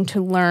looking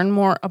to learn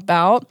more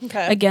about.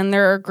 Okay. Again,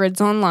 there are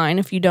grids online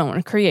if you don't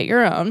want to create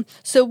your own.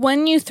 So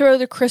when you throw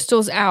the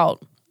crystals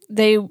out,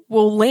 they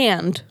will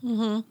land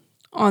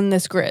on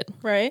this grid.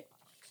 Right.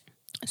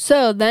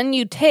 So then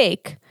you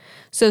take,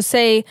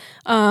 say,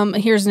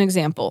 here's an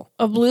example.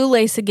 A blue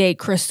lace agate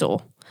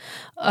crystal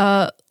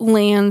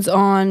lands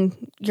on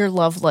your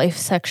love life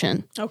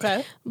section.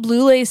 Okay.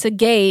 Blue lace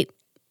agate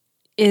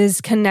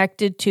is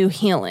connected to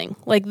healing.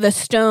 Like the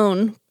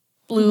stone,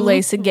 blue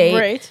lace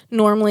agate,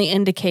 normally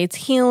indicates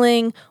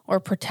healing or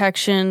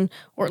protection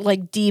or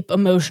like deep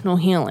emotional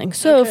healing.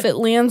 So if it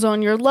lands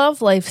on your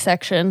love life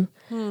section,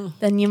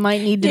 then you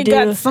might need to You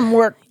got some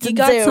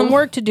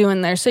work to do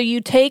in there. So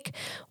you take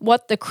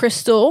what the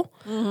crystal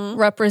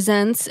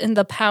represents and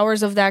the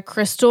powers of that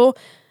crystal,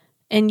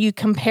 and you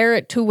compare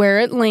it to where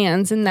it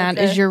lands, and that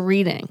is your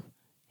reading.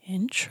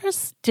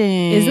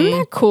 Interesting. Isn't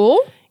that cool?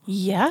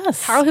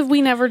 Yes. How have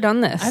we never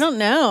done this? I don't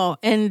know.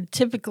 And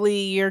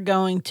typically you're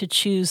going to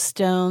choose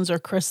stones or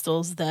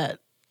crystals that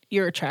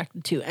you're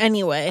attracted to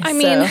anyway. I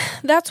mean,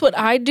 that's what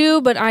I do,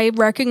 but I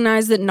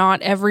recognize that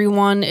not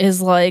everyone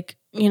is like,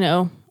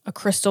 a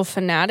crystal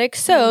fanatic.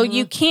 So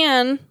you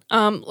can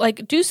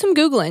do some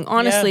Googling,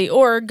 honestly,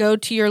 or go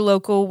to your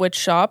local witch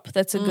shop.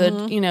 That's a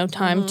good,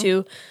 time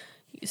to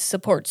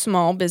support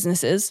small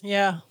businesses.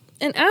 Yeah.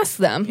 And ask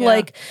them. Yeah.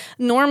 Like,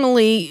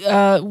 normally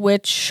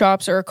witch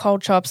shops or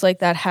occult shops like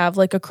that have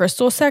like a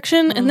crystal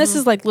section. And this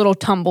is like little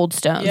tumbled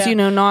stones,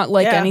 not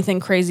like anything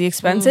crazy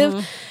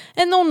expensive.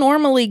 And they'll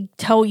normally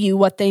tell you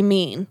what they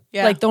mean.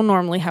 Yeah. Like, they'll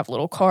normally have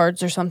little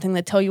cards or something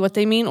that tell you what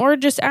they mean, or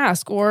just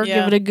ask or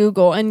give it a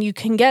Google, and you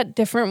can get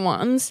different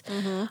ones.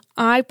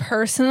 I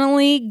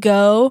personally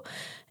go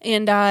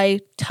and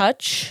I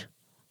touch.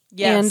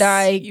 Yes, and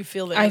I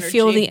feel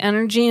the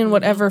energy, and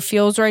whatever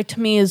feels right to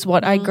me is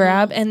what I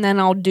grab, and then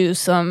I'll do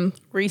some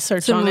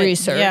research on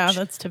it. Yeah,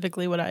 that's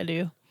typically what I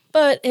do.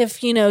 But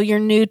if, you're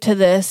new to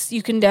this,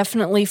 you can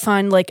definitely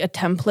find like a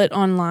template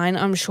online,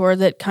 I'm sure,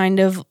 that kind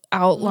of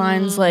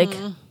outlines like,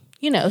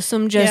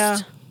 some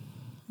just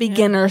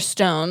beginner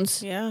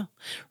stones. Yeah.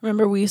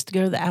 Remember, we used to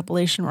go to the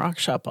Appalachian Rock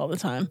Shop all the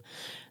time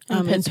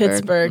in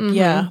Pittsburgh.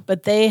 Yeah.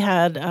 But they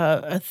had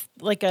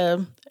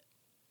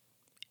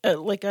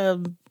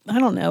I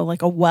don't know,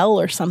 like a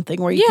well or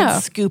something where you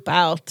can scoop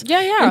out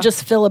and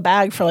just fill a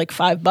bag for like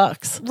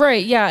 $5.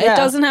 Right. Yeah. It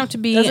doesn't have to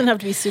be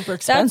super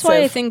expensive. That's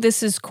why I think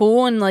this is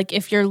cool. And like,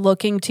 if you're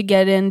looking to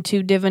get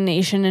into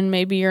divination and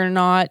maybe you're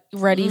not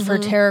ready for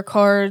tarot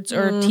cards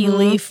or tea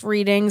leaf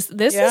readings,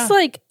 this is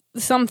like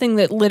something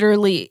that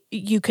literally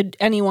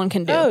anyone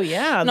can do. Oh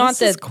yeah. Not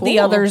that the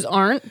others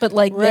aren't, but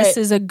like this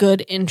is a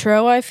good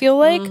intro, I feel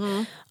like.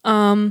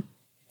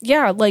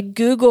 like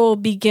Google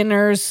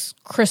beginners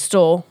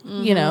crystal,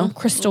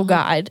 crystal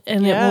guide,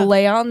 and it will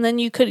lay out, and then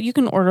you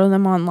can order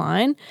them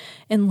online,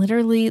 and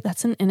literally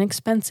that's an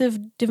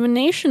inexpensive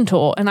divination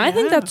tool. And I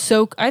think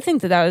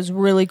that is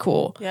really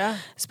cool. Yeah.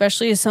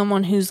 Especially as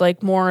someone who's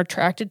like more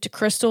attracted to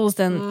crystals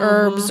than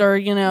herbs or,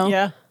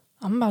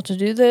 I'm about to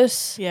do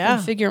this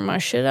and figure my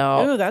shit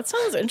out. Oh, that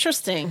sounds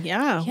interesting.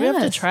 Yeah. We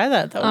have to try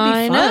that. That would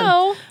be fun. I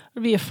know. It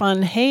would be a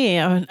fun,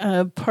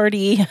 a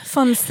party.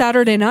 Fun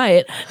Saturday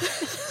night.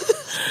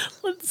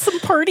 Some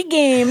party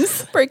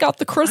games. Break out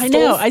the crystals. I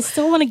know. I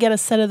still want to get a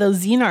set of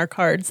those Xenar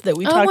cards that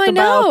we talked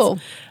about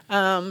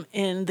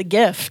in the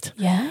gift.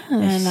 Yes.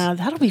 And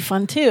that'll be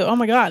fun too. Oh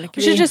my God.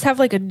 We should just have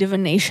like a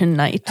divination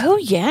night. Oh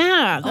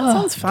yeah. That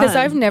sounds fun. Because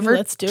I've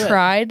never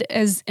tried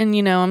and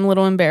I'm a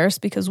little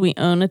embarrassed because we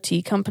own a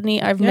tea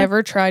company. I've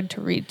never tried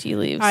to read tea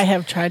leaves. I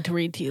have tried to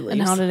read tea leaves.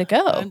 And how did it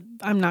go?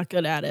 I'm not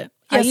good at it.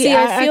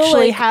 Yeah, I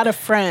actually had a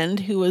friend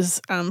who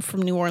was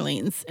from New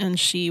Orleans, and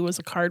she was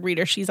a card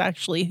reader. She's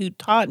actually who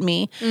taught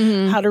me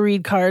how to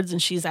read cards,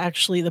 and she's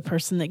actually the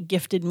person that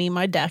gifted me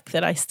my deck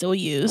that I still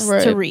use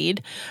to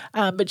read.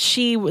 But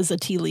she was a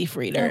tea leaf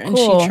reader, and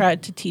she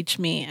tried to teach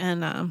me.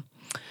 And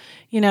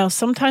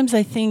sometimes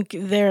I think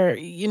there's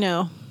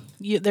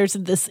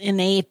this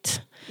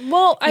innate.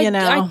 Well,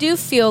 I do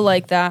feel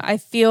like that. I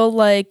feel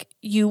like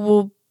you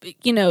will.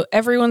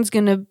 Everyone's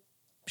gonna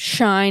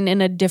shine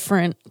in a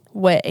different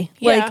way.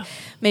 Yeah. Like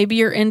maybe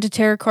you're into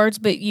tarot cards,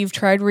 but you've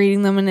tried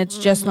reading them and it's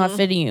just not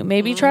fitting you.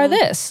 Maybe try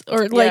this.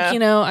 Or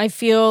I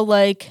feel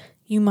like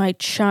you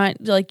might shine,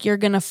 like you're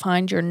gonna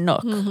find your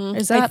nook.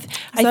 Is that?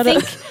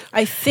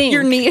 I think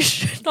your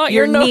niche, not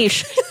your nook.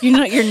 niche. You're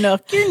not your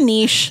nook. Your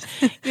niche.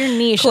 Your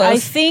niche. Close. I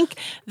think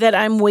that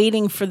I'm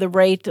waiting for the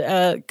right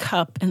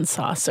cup and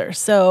saucer.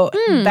 So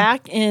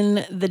back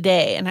in the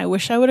day, and I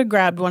wish I would have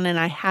grabbed one, and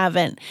I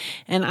haven't.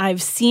 And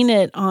I've seen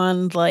it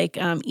on like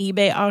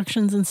eBay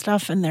auctions and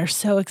stuff, and they're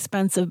so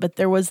expensive. But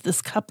there was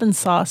this cup and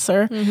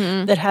saucer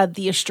that had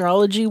the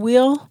astrology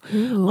wheel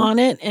on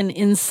it, and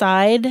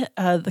inside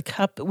the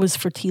cup was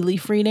for tea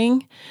leaf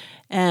reading.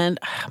 And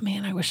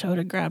man, I wish I would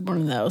have grabbed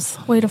one of those.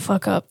 Way to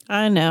fuck up.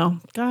 I know.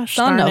 Gosh,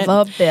 son darn of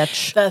a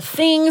bitch. The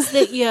things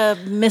that you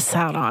miss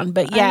out on.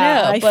 But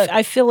yeah,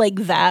 I feel like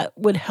that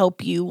would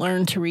help you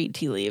learn to read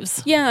tea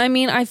leaves. Yeah, I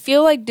mean, I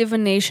feel like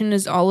divination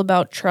is all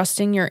about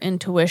trusting your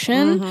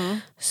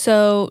intuition.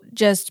 So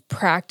just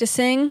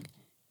practicing.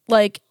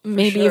 Like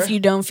maybe if you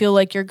don't feel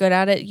like you're good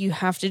at it, you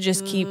have to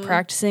just keep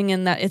practicing,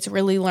 and that it's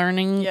really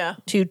learning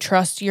to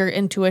trust your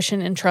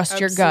intuition and trust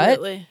your gut.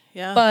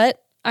 Yeah. But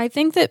I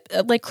think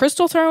that like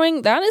crystal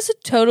throwing, that is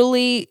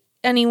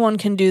anyone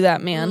can do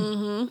that,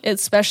 man.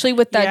 Especially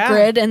with that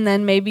grid, and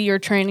then maybe you're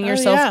training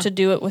yourself to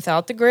do it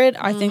without the grid.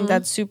 I think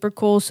that's super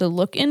cool. So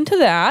look into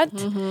that.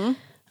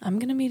 I'm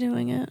going to be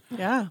doing it.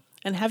 Yeah.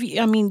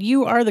 And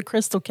you are the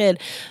crystal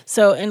kid.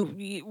 So, and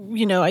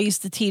I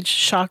used to teach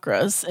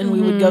chakras, and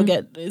we would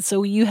go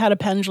so you had a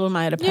pendulum,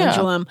 I had a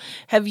pendulum.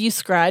 Have you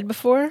scryed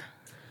before?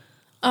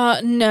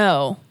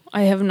 No,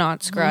 I have not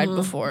scryed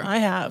before. I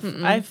have.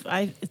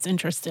 It's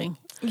interesting.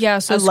 Yeah.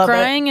 So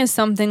scrying is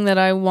something that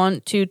I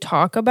want to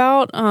talk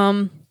about,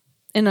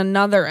 in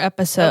another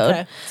episode.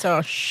 Okay.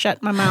 So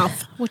shut my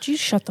mouth. Would you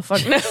shut the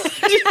fuck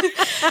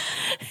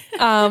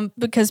up?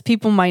 Because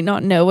people might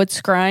not know what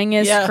scrying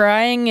is. Yeah.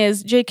 Scrying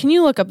is, Jay, can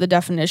you look up the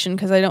definition?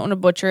 Because I don't want to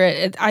butcher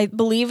it. I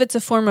believe it's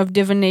a form of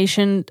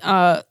divination,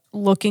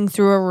 looking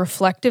through a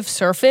reflective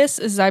surface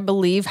is, I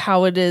believe,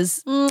 how it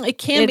is. It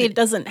can be. It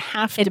doesn't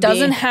have to be. It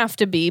doesn't have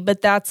to be, but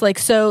that's like,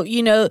 so,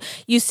 you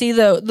see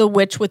the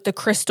witch with the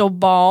crystal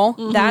ball,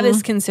 that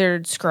is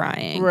considered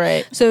scrying.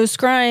 Right. So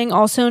scrying,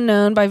 also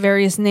known by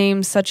various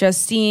names such as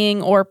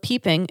seeing or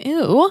peeping.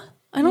 Ew.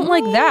 I don't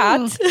like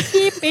that.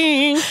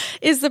 Peeping.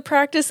 Is the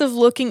practice of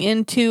looking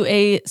into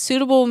a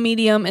suitable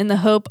medium in the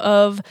hope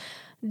of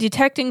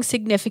detecting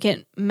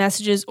significant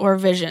messages or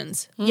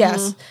visions.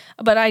 Yes.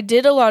 But I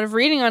did a lot of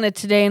reading on it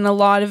today, and a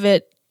lot of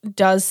it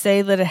does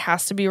say that it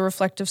has to be a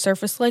reflective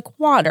surface like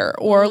water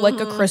or like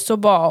a crystal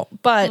ball.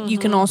 But you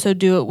can also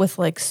do it with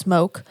like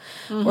smoke,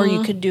 or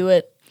you could do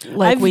it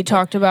like we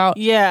talked about.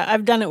 Yeah,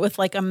 I've done it with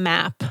like a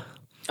map.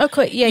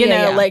 Okay,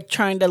 yeah, like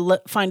trying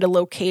to find a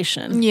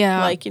location.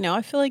 Yeah. Like,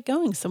 I feel like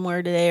going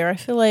somewhere today, or I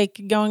feel like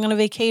going on a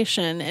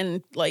vacation,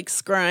 and like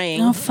scrying.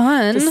 Oh,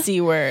 fun. To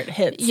see where it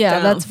hits. Yeah,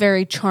 down. That's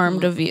very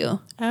charmed of you.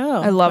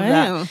 Oh, I love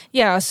that.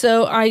 Yeah,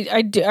 so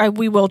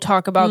we will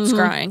talk about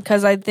scrying,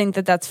 because I think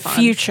that's fun.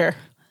 Future.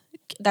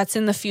 That's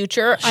in the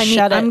future.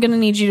 I'm going to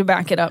need you to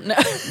back it up now.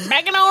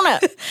 Back it on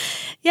up.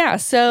 Yeah,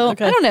 so I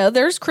don't know.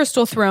 There's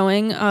crystal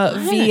throwing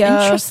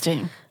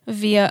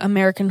via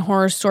American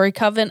Horror Story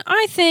Coven.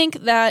 I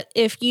think that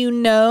if you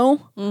know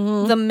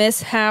the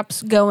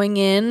mishaps going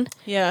in,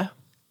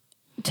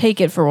 take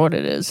it for what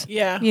it is.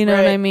 Yeah. You know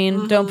what I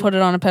mean? Don't put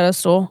it on a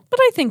pedestal. But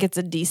I think it's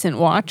a decent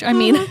watch. I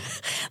mean,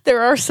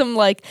 there are some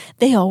like,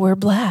 they all wear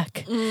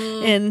black.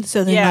 And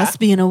so they must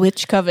be in a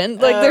witch coven.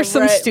 Like there's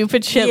some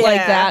stupid shit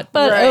like that.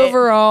 But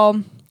overall,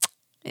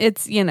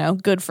 it's,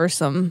 good for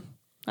some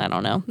I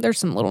don't know. There's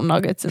some little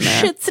nuggets in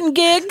there. Shits and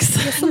gigs.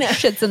 Some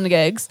shits and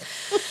gigs.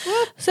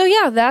 So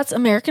yeah, that's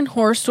American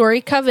Horror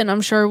Story Coven.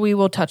 I'm sure we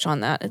will touch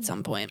on that at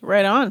some point.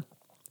 Right on.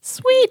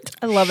 Sweet.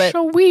 I love it.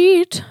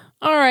 Sweet.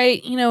 All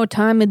right. You know what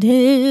time it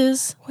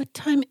is. What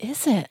time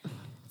is it?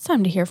 It's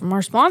time to hear from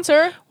our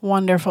sponsor.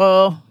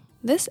 Wonderful.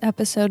 This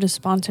episode is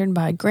sponsored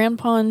by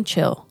Grandpa and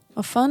Chill,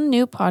 a fun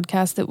new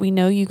podcast that we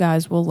know you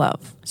guys will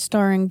love,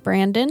 starring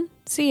Brandon,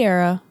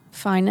 Sierra,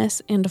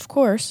 Finus, and of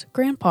course,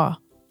 Grandpa.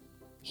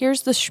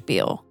 Here's the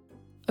spiel.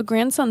 A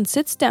grandson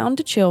sits down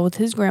to chill with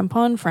his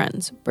grandpa and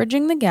friends,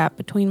 bridging the gap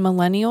between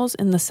millennials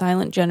and the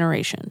silent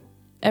generation.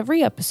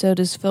 Every episode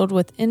is filled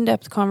with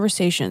in-depth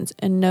conversations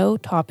and no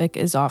topic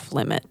is off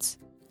limits.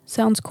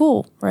 Sounds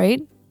cool,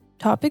 right?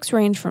 Topics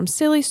range from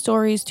silly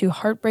stories to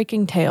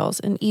heartbreaking tales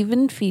and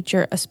even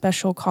feature a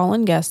special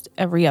call-in guest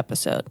every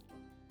episode.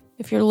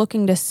 If you're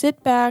looking to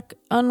sit back,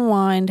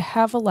 unwind,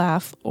 have a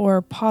laugh,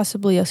 or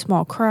possibly a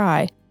small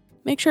cry,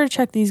 make sure to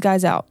check these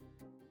guys out.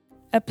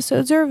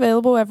 Episodes are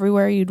available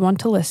everywhere you'd want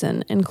to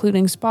listen,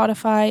 including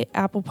Spotify,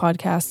 Apple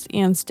Podcasts,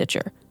 and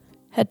Stitcher.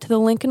 Head to the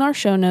link in our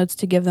show notes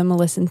to give them a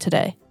listen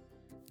today.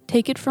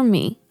 Take it from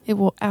me, it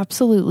will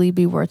absolutely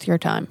be worth your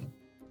time.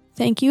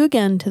 Thank you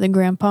again to the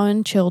Grandpa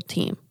and Chill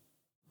team.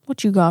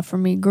 What you got for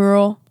me,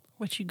 girl?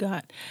 What you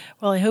got?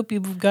 Well, I hope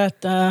you've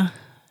got a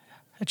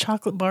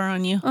chocolate bar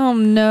on you. Oh,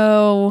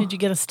 no. Did you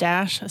get a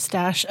stash? A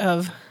stash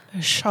of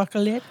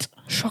chocolate?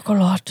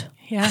 Chocolat.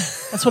 Yeah,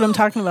 that's what I'm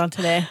talking about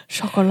today.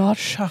 Chocolat.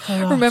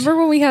 Chocolat. Remember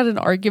when we had an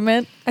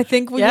argument? I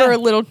think we were a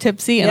little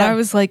tipsy and I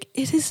was like,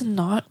 it is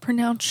not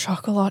pronounced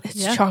chocolat,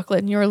 it's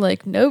chocolate. And you were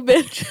like, no,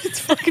 bitch, it's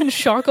fucking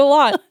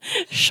chocolat.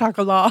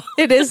 Chocolat.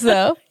 It is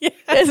though. Yeah.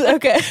 It's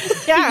okay.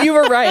 Yeah. You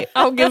were right.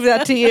 I'll give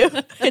that to you.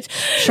 It's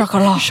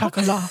chocolat.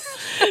 Chocolat.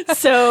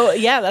 So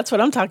yeah, that's what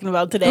I'm talking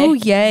about today. Oh,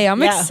 yay.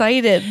 I'm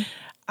excited.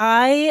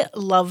 I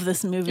love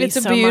this movie. It's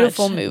a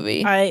beautiful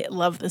movie. I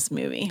love this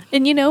movie.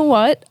 And you know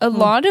what? A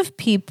lot of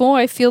people,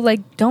 I feel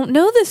like, don't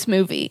know this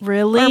movie.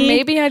 Really? Or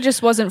maybe I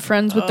just wasn't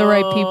friends with the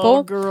right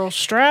people. Girl,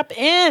 strap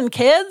in,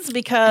 kids,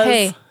 because...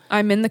 Hey,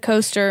 I'm in the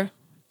coaster.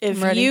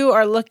 If you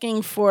are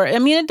looking for... I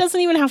mean, it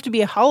doesn't even have to be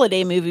a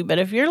holiday movie, but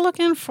if you're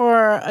looking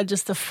for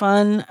just a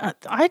fun...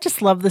 I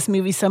just love this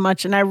movie so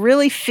much, and I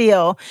really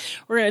feel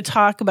we're going to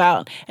talk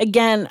about...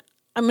 Again,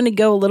 I'm going to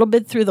go a little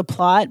bit through the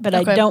plot, but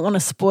I don't want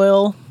to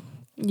spoil...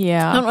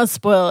 Yeah. I don't want to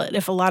spoil it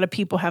if a lot of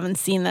people haven't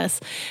seen this.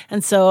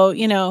 And so,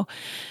 you know,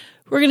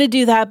 we're going to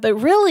do that. But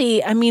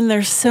really, I mean,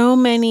 there's so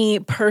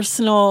many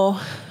personal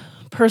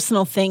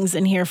things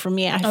in here for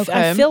me.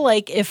 I feel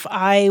like if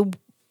I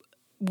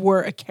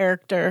were a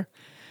character,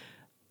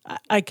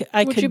 I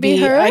could be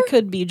her? I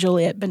could be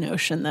Juliette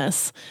Binoche in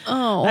this.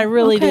 Oh, I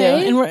really do.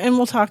 And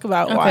we'll talk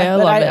about why.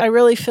 But I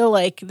really feel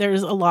like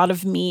there's a lot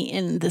of me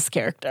in this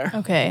character.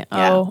 Okay.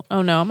 Yeah.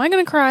 Oh no. Am I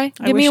going to cry?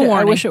 Give me a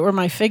warning. I wish it were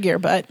my figure,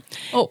 but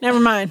never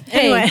mind.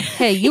 Anyway.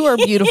 Hey, you are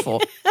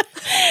beautiful.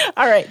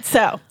 All right.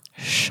 So,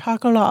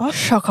 Chocolat.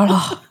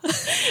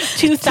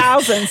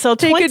 2000. So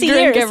take 20 a drink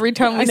years. every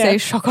time we say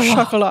chocolat.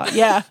 Chocolat,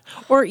 yeah.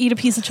 Or eat a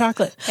piece of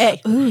chocolate.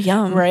 Hey. Ooh,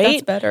 yum. Right?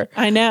 That's better.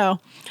 I know.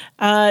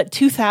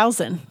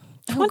 2000.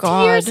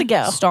 20 years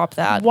ago. Stop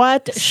that.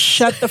 What?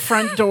 Shut the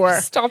front door.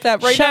 Stop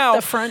that right now. now.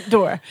 Shut the front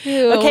door.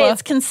 Ew. Okay,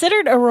 it's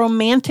considered a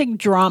romantic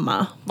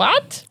drama.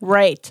 What?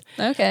 Right.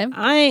 Okay.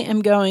 I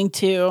am going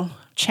to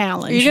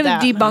challenge You're going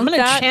to debunk that? I'm going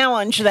to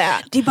challenge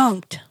that.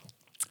 Debunked.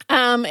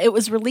 It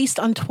was released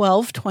on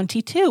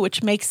 12/22,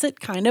 which makes it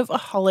kind of a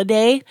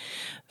holiday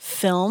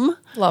film.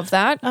 Love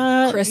that.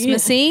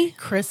 Christmassy.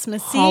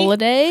 Christmassy.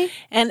 Holiday.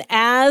 And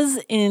as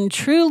in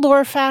true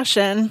lore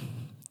fashion,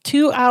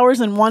 2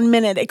 hours and 1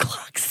 minute it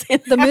clocks in.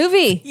 The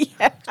movie.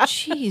 Yeah.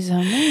 Jeez,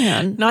 oh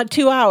man. Not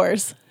 2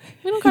 hours.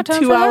 We don't got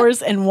time 2 for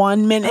hours and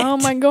 1 minute. Oh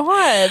my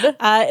God.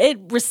 It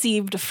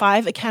received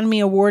 5 Academy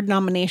Award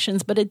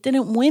nominations, but it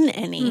didn't win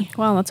any.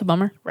 Wow, that's a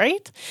bummer.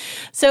 Right?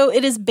 So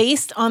it is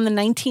based on the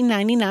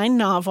 1999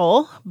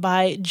 novel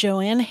by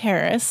Joanne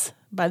Harris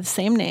by the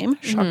same name,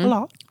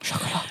 Chocolat.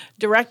 Chocolat.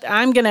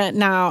 I'm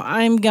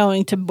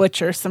going to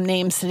butcher some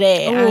names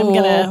today. Ooh,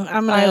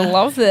 I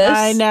love this.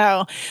 I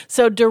know.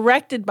 So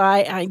directed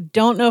by, I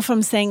don't know if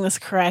I'm saying this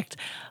correct,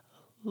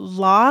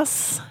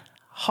 Lasse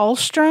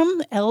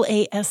Hallström,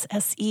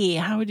 Lasse.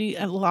 How would you,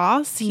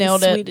 Lasse? He's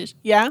nailed it. Swedish.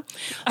 Yeah?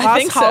 I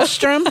think so.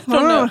 Hallström. I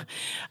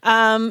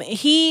don't know.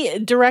 He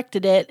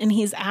directed it, and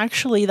he's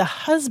actually the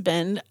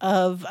husband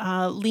of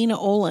Lena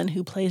Olin,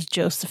 who plays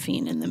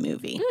Josephine in the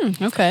movie.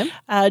 Okay.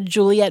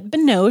 Juliette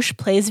Binoche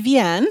plays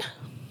Vienne.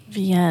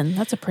 Vienne.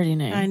 That's a pretty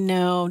name. I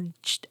know.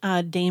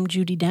 Dame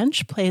Judi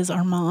Dench plays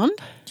Armand.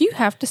 Do you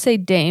have to say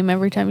Dame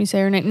every time you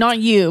say her name? Not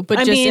you,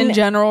 but in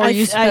general. Are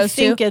you supposed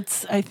to?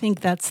 I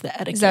think that's the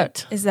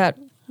etiquette. Is that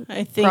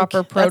I think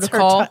proper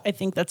protocol? I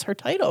think that's her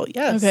title.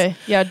 Yes. Okay.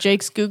 Yeah.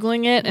 Jake's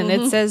Googling it, and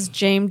it says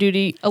Jame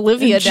Judy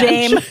Olivia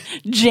Dench.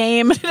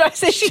 Jame. Did I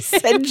say she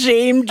said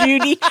Jame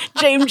Judy?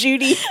 Jame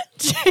Judy.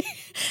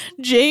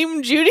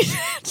 Jame Judy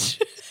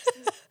Dench.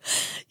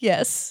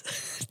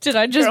 Yes. Did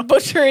I just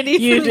butcher it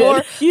even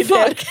more? You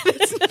did.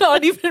 It's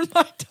not even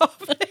my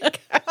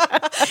topic.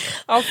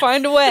 I'll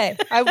find a way.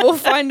 I will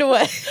find a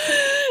way.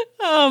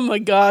 Oh my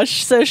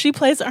gosh. So she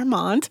plays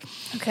Armand.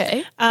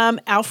 Okay.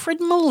 Alfred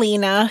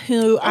Molina,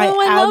 who I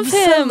love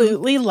him.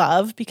 absolutely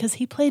love because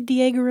he played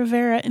Diego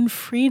Rivera in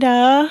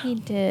Frida. He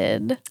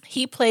did.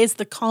 He plays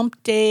the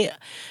Comte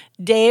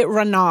de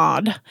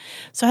Renaud.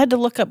 So I had to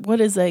look up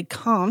what is a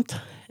comte,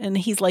 and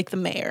he's like the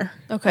mayor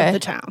of the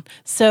town.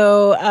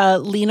 So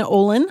Lena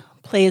Olin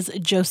plays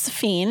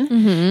Josephine,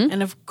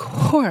 and of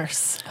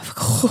course,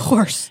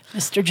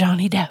 Mr.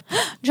 Johnny Depp.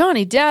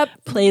 Johnny Depp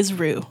plays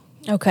Rue.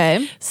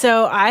 Okay.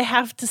 So I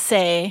have to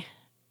say,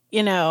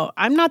 you know,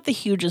 I'm not the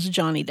hugest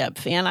Johnny Depp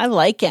fan. I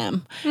like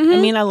him.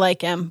 I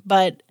like him.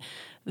 But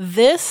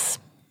this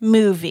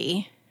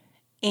movie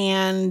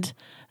and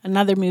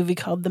another movie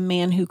called The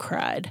Man Who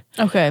Cried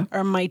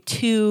are my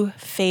two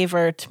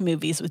favorite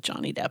movies with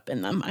Johnny Depp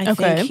in them. I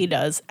think he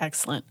does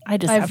excellent.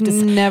 I've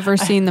never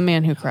seen The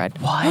Man Who Cried.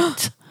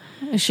 What?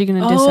 Is she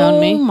going to disown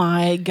me? Oh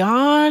my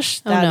gosh.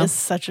 That is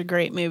such a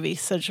great movie.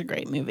 Such a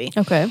great movie.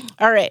 Okay.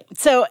 All right.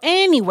 So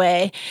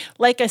anyway,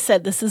 like I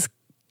said, this is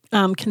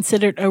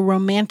considered a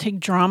romantic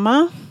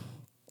drama.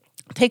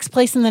 It takes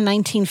place in the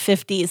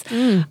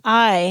 1950s.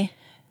 I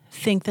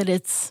think that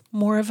it's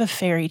more of a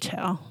fairy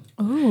tale.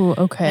 Ooh,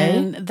 okay.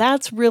 And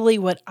that's really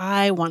what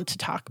I want to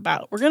talk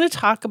about. We're going to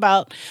talk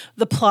about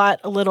the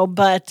plot a little,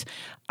 but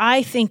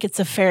I think it's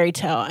a fairy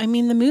tale. I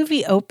mean, the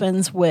movie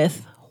opens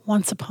with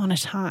Once Upon a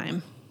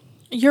Time.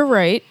 You're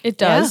right. It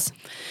does.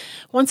 Yeah.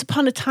 Once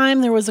upon a time,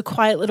 there was a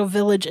quiet little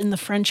village in the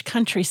French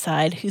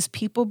countryside whose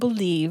people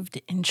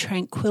believed in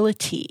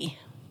tranquility.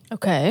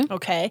 Okay.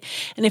 Okay.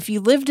 And if you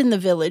lived in the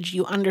village,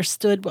 you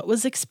understood what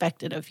was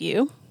expected of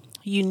you.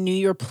 You knew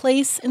your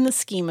place in the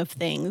scheme of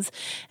things.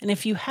 And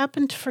if you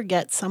happened to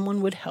forget,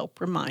 someone would help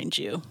remind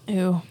you.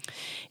 Ew.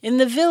 In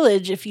the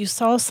village, if you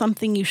saw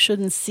something you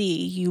shouldn't see,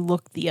 you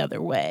looked the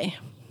other way.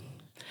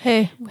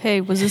 Hey,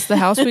 was this the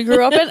house we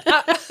grew up in?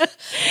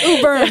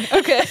 Ooh, burn.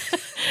 Okay.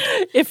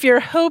 If your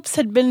hopes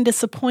had been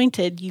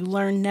disappointed, you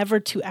learned never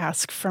to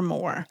ask for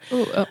more.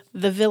 Ooh,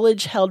 The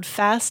village held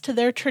fast to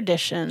their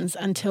traditions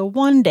until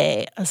one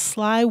day a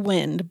sly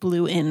wind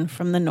blew in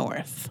from the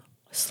north.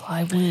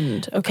 Sly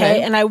wind.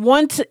 Okay. And I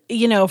want,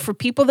 for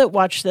people that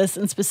watch this,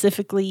 and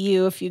specifically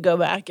you, if you go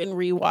back and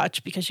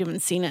rewatch because you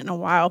haven't seen it in a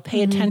while,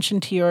 pay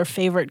attention to your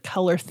favorite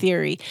color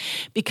theory.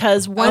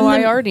 Because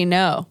I already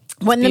know.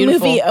 When the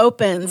movie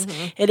opens,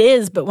 it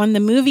is, but when the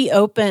movie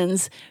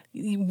opens,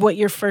 what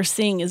you're first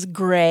seeing is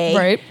gray,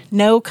 right?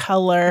 No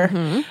color,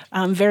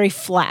 very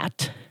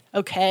flat,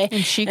 okay?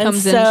 And she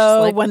comes in.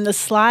 So when the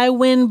sly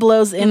wind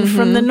blows in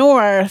from the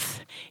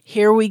north,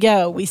 here we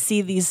go. We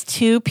see these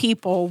two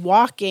people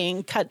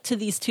walking, cut to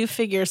these two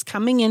figures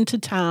coming into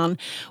town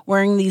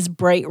wearing these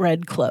bright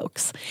red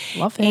cloaks.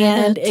 Love it.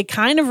 And it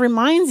kind of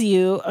reminds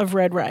you of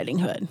Red Riding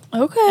Hood.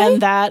 Okay.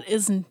 And that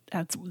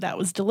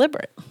was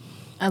deliberate.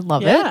 I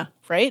love it. Yeah,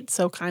 right?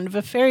 So kind of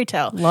a fairy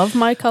tale. Love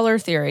my color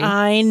theory.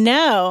 I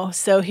know.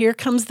 So here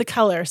comes the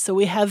color. So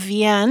we have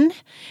Vienne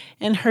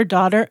and her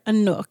daughter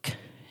Anouk.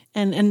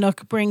 And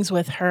Anouk brings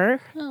with her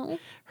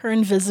her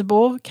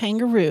invisible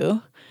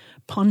kangaroo,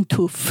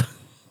 Pantouf.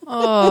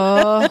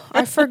 Oh,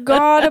 I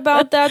forgot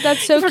about that.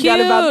 That's so cute. Forgot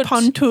about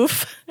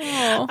Pantouf.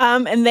 Oh.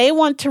 And they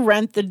want to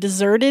rent the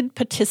deserted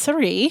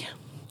patisserie,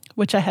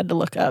 which I had to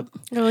look up.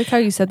 I like how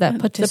you said that.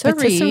 Patisserie. The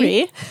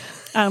patisserie.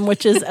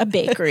 Which is a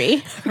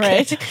bakery,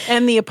 right?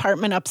 And the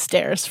apartment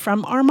upstairs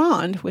from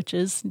Armand, which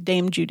is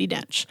Dame Judi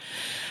Dench.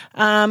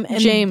 And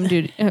James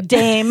Judi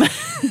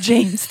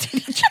Dench.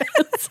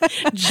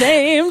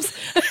 James.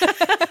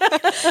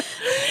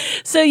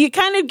 So you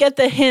kind of get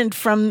the hint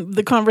from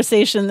the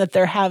conversation that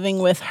they're having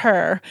with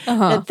her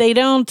that they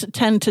don't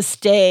tend to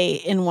stay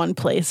in one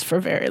place for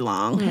very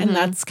long. And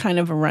that's kind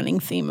of a running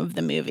theme of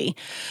the movie.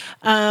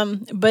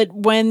 But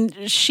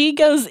when she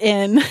goes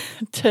in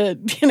to,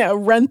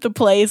 rent the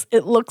place,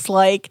 it looks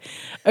like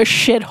a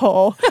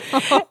shithole.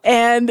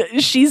 And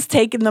she's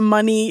taken the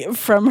money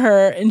from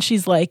her and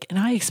she's like, and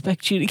I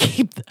expect you to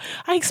keep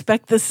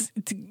this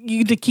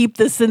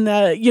in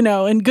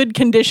the, in good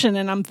condition.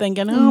 And I'm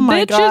thinking, oh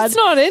my God. It's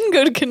not in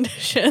good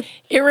condition.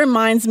 It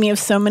reminds me of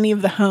so many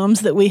of the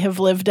homes that we have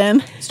lived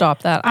in.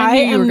 Stop that. I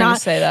knew you were going to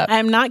say that.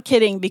 I'm not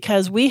kidding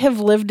because we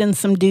have lived in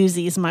some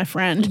doozies, my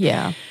friend.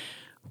 Yeah.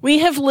 We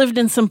have lived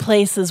in some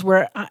places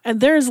where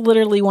there's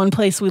literally one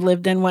place we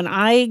lived in. When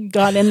I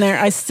got in there,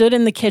 I stood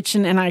in the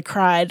kitchen and I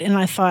cried and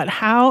I thought,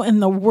 how in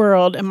the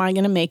world am I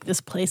going to make this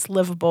place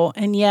livable?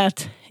 And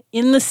yet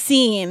in the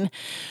scene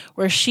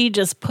where she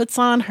just puts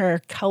on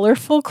her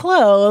colorful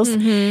clothes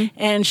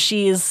and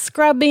she's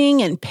scrubbing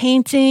and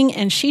painting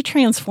and she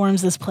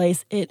transforms this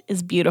place, it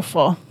is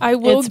beautiful. I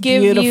will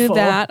give you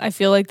that. I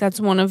feel like that's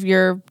one of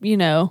your,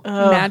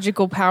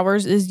 magical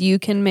powers is you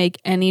can make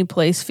any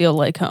place feel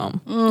like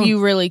home.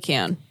 You really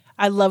can.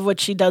 I love what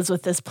she does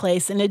with this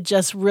place, and it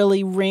just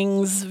really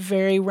rings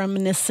very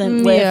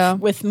reminiscent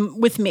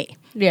with me.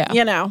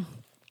 Yeah.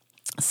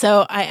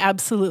 So I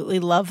absolutely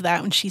love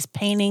that when she's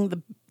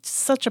painting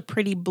such a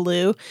pretty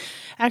blue.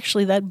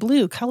 Actually, that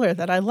blue color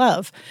that I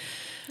love.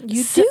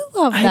 You do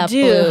love that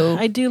blue.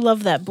 I do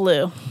love that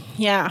blue.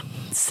 Yeah.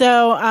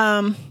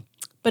 So,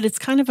 but it's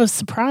kind of a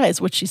surprise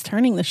what she's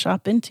turning the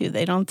shop into.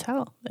 They don't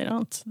tell. They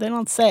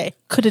don't say.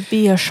 Could it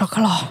be a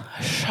chocolat?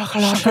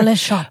 Chocolat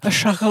shop. A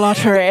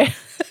chocolaterie.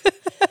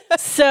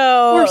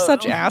 So We're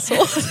such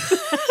assholes.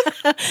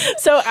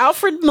 So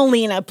Alfred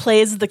Molina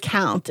plays the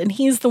Count, and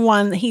he's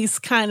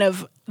kind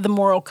of the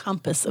moral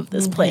compass of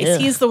this place. Yeah.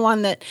 He's the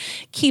one that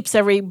keeps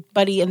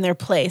everybody in their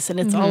place, and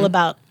it's all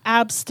about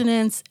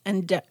abstinence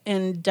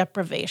and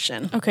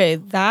deprivation. Okay,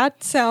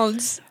 that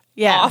sounds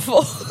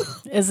awful.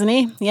 Isn't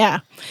he? Yeah.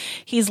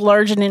 He's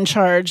large and in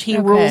charge. He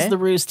rules the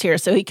roost here.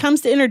 So he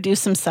comes to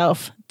introduce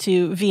himself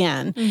to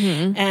Vienne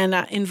and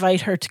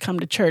invite her to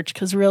come to church,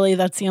 because really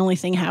that's the only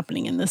thing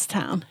happening in this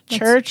town.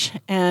 Church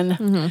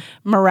and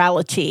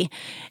morality.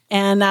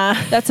 And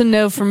that's a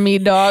no from me,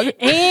 dog.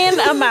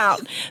 and I'm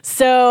out.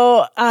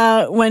 So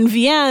when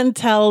Vienne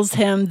tells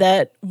him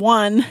that,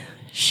 1,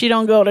 she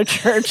don't go to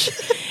church,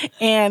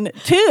 and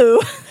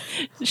 2,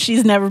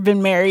 she's never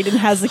been married and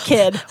has a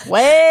kid.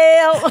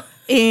 Well,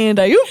 and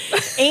are you?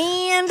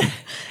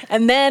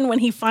 And then when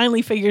he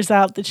finally figures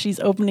out that she's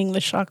opening the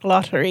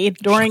chocolaterie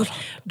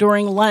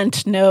during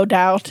Lent, no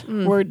doubt.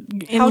 We're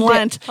in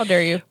Lent. How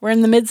dare you? We're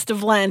in the midst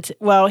of Lent.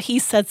 Well, he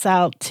sets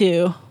out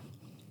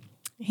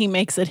he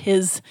makes it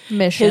his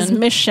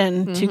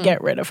mission to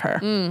get rid of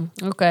her.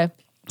 Okay.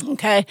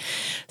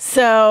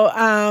 So,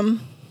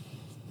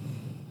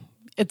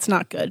 it's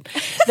not good.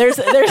 It's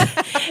not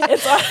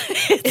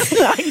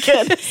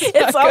good.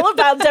 It's all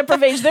about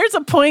deprivation. There's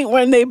a point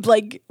when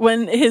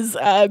when his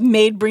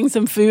maid brings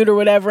him food or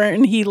whatever,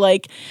 and he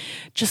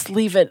just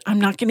leave it.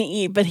 I'm not going to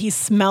eat. But he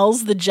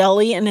smells the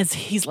jelly, and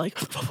he's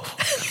like,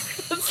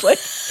 it's like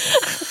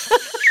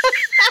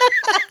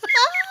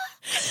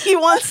he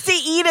wants to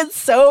eat it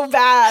so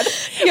bad,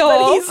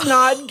 but he's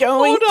not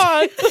going.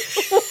 Hold on.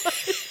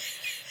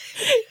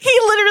 He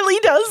literally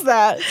does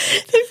that.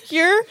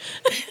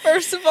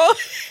 First of all,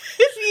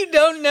 if you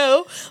don't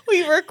know,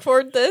 we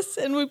record this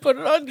and we put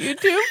it on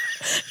YouTube.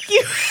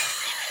 You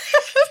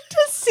have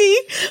to see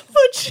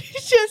what she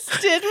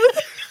just did with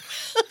her.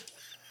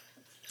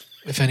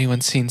 If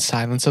anyone's seen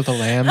Silence of the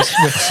Lambs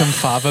with some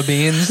fava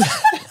beans.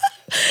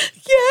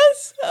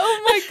 Yes.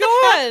 Oh my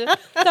God.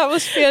 That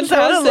was fantastic. Is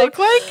that what it looked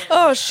like?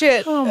 Oh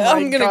shit. Oh my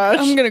I'm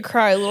gonna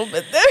cry a little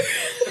bit there.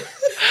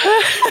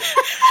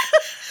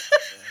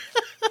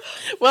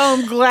 Well,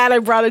 I'm glad I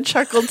brought a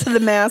chuckle to the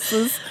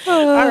masses.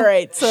 All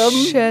right, so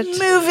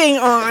moving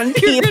on,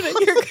 people.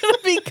 You're gonna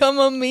become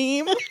a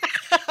meme.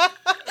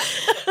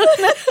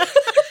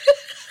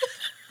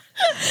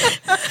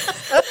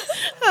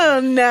 Oh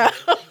no.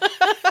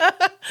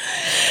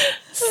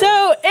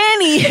 So,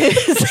 anywho,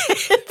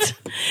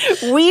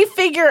 we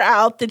figure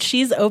out that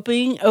she's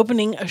opening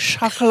a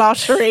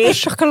chocolaterie. A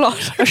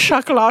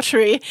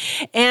chocolaterie.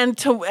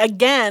 And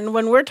again,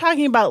 when we're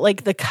talking about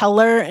the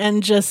color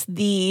and just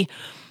the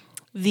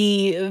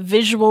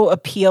visual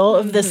appeal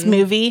of this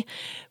movie,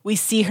 we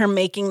see her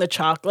making the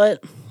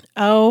chocolate.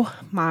 Oh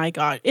my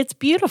God. It's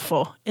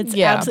beautiful. It's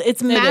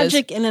it's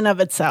magic in and of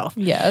itself.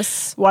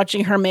 Yes.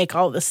 Watching her make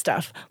all this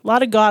stuff. A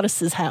lot of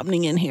goddesses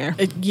happening in here.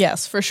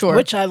 Yes, for sure.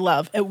 Which I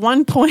love. At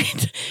one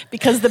point,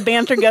 because the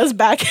banter goes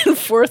back and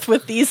forth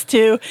with these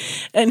two,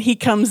 and he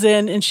comes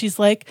in and she's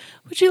like,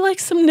 would you like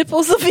some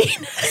nipples of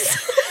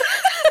Venus?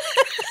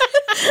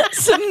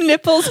 Some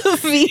nipples of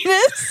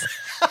Venus?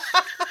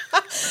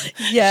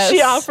 Yes.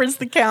 She offers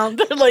the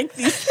Count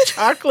these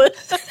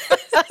chocolates.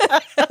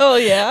 Oh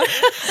yeah.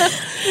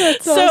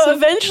 That's so awesome.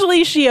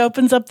 eventually she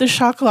opens up the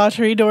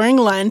chocolaterie during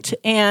Lent,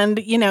 and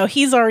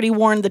he's already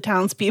warned the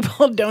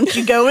townspeople, don't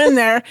you go in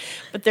there,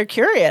 but they're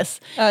curious.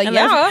 And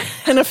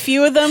a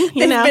few of them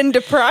they've been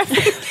deprived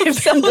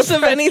themselves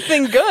of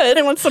anything good.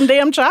 They want some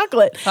damn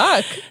chocolate.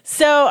 Fuck.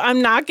 So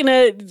I'm not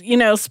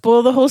gonna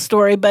spoil the whole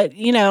story, but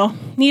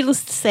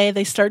needless to say,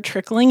 they start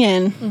trickling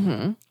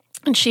in.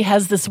 And she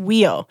has this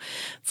wheel.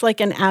 It's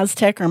like an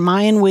Aztec or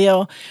Mayan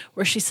wheel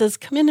where she says,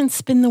 come in and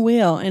spin the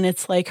wheel. And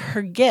it's like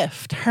her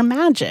gift, her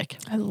magic.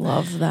 I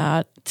love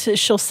that.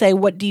 She'll say,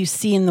 what do you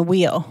see in the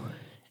wheel?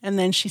 And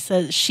then she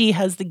says she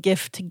has the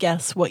gift to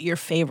guess what your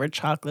favorite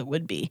chocolate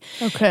would be.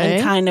 Okay.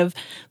 And kind of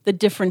the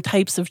different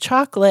types of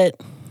chocolate,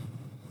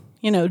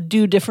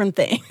 do different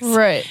things.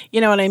 Right.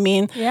 You know what I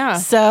mean? Yeah.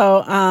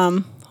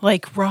 So,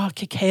 like raw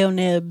cacao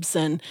nibs.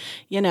 And,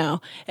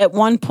 at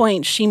one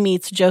point she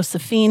meets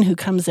Josephine, who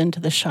comes into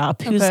the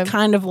shop, who's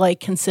kind of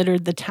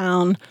considered the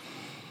town,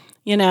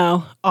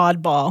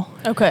 oddball.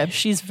 Okay.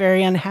 She's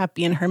very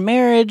unhappy in her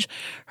marriage.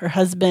 Her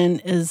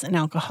husband is an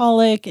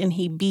alcoholic and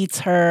he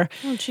beats her.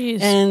 Oh,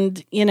 jeez.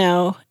 And,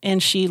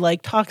 and she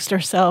talks to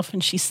herself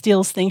and she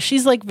steals things.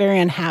 She's very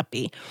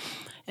unhappy.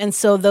 And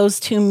so those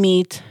two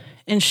meet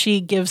and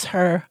she gives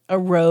her a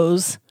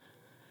rose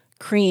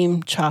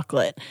cream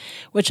chocolate,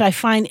 which I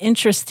find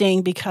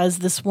interesting because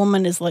this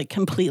woman is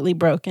completely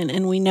broken.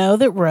 And we know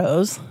that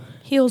rose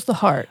heals the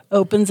heart,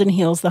 opens and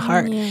heals the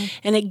heart.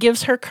 And it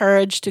gives her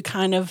courage to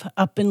kind of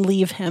up and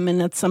leave him. And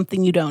that's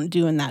something you don't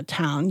do in that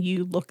town.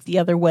 You look the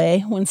other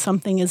way when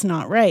something is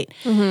not right.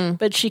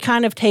 But she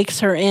kind of takes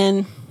her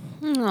in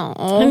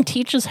and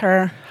teaches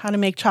her how to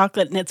make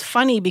chocolate. And it's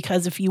funny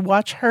because if you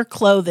watch her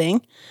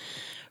clothing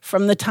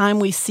from the time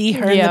we see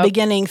her in the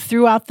beginning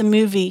throughout the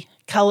movie,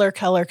 color.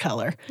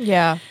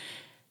 Yeah.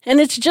 And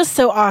it's just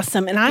so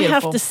awesome. And I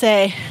have to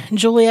say,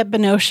 Juliette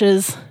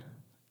Binoche's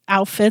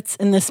outfits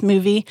in this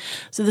movie.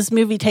 So this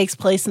movie takes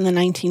place in the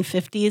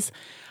 1950s.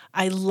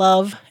 I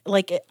love,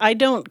 I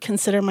don't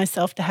consider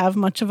myself to have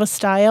much of a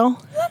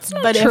style. That's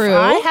not but true. If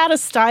I had a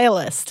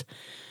stylist,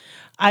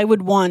 I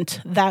would want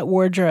that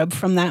wardrobe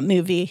from that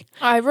movie.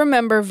 I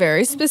remember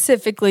very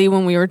specifically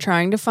when we were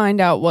trying to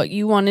find out what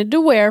you wanted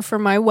to wear for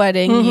my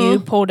wedding, you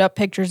pulled up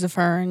pictures of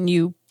her and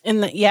you...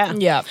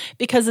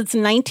 Because it's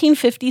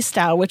 1950s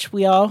style, which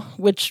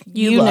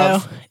you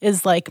know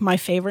is like my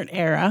favorite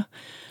era.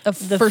 The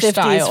for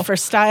 50s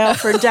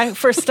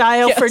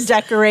style. For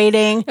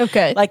decorating.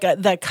 Okay. Like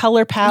the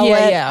color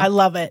palette. Yeah. I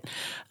love it.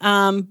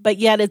 But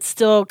yet it's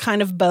still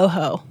kind of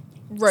boho.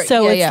 Right.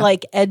 So it's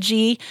like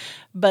edgy,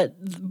 but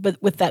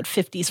with that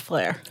 50s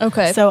flair.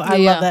 Okay. So I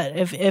love that.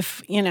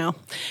 If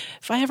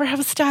I ever have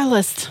a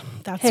stylist,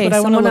 that's what I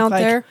want to look out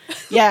like. there.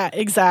 Yeah,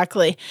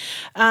 exactly.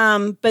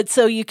 But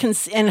so you can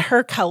see in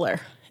her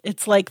color,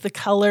 it's like the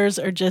colors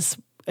are just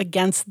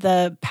against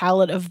the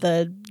palette of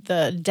the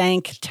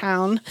dank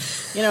town.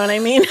 You know what I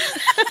mean?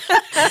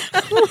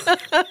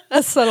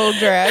 A subtle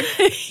drag.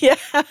 Yeah.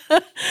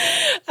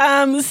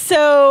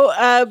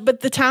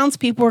 But the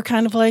townspeople were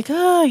kind of like,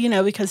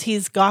 because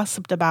he's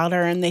gossiped about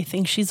her and they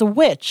think she's a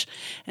witch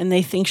and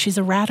they think she's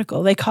a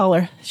radical. They call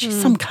her, she's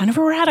some kind of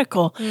a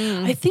radical.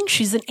 I think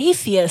she's an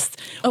atheist.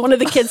 One of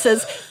the kids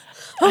says,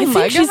 I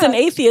think she's an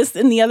atheist.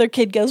 And the other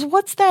kid goes,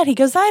 what's that? He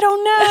goes, I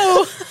don't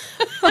know.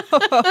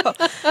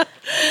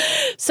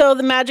 So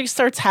the magic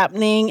starts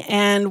happening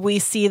and we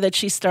see that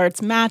she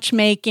starts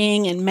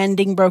matchmaking and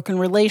mending broken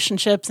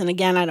relationships. And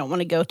again, I don't want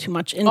to go too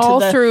much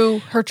into through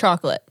her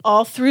chocolate.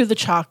 All through the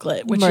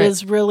chocolate, which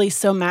is really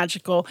so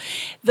magical.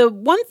 The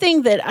one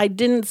thing that I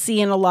didn't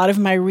see in a lot of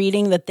my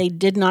reading that they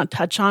did not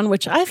touch on,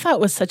 which I thought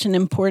was such an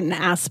important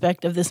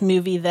aspect of this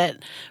movie that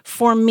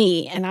for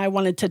me, and I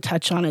wanted to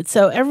touch on it.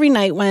 So every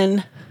night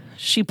when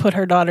she put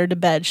her daughter to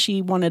bed,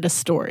 she wanted a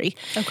story.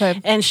 Okay.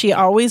 And she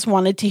always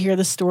wanted to hear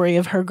the story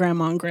of her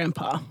grandma and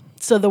grandpa.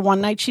 So the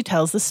one night she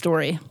tells the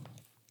story,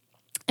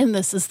 and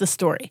this is the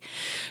story.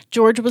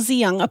 George was a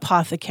young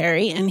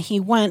apothecary, and he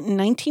went in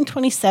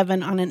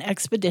 1927 on an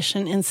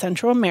expedition in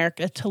Central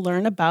America to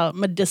learn about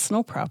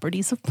medicinal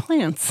properties of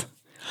plants.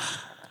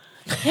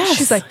 Yes.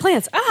 She's like,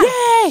 plants.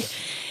 Ah! Yay!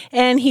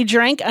 And he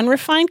drank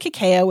unrefined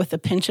cacao with a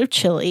pinch of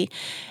chili.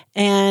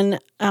 And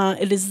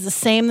it is the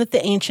same that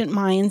the ancient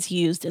Mayans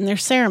used in their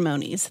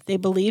ceremonies. They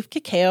believed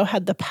cacao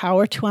had the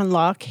power to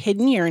unlock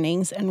hidden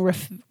yearnings and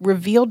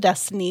reveal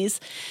destinies.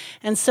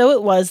 And so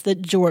it was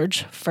that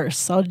George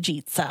first saw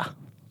Jitsa.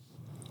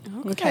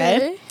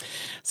 Okay.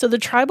 So the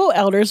tribal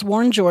elders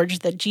warned George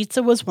that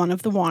Jitsa was one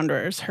of the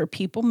wanderers. Her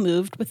people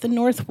moved with the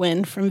north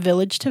wind from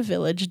village to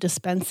village,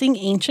 dispensing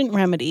ancient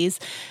remedies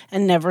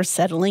and never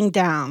settling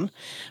down.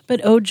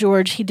 But oh,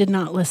 George, he did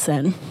not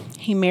listen.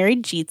 He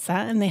married Jitsa,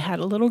 and they had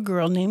a little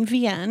girl named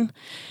Vienne.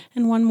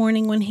 And one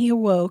morning when he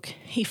awoke,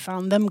 he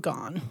found them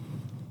gone.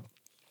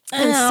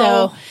 And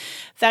so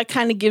that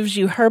kind of gives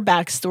you her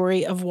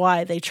backstory of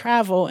why they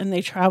travel, and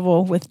they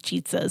travel with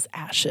Jitsa's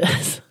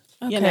ashes.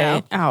 Okay. You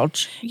know?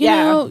 Ouch. You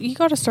know, you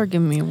got to start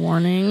giving me a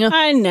warning.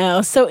 I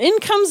know. So in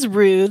comes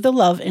Rue, the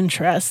love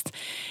interest.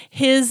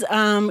 His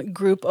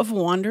group of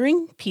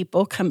wandering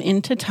people come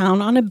into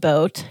town on a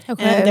boat.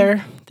 Okay.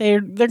 And they're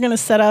going to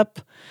set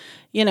up,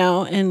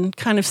 and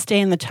kind of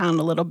stay in the town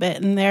a little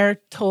bit. And they're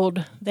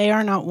told they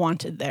are not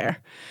wanted there.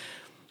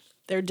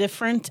 They're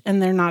different and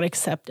they're not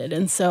accepted.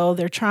 And so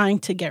they're trying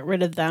to get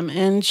rid of them.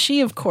 And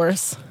she, of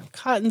course,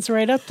 cottons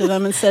right up to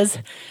them and says,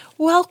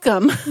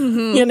 welcome,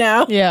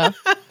 Yeah.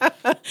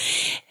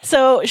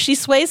 So she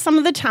sways some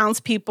of the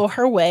townspeople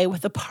her way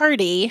with a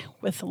party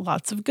with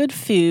lots of good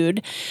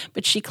food,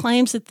 but she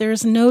claims that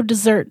there's no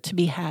dessert to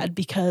be had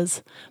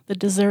because the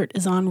dessert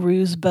is on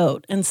Rue's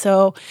boat. And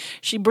so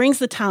she brings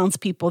the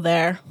townspeople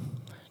there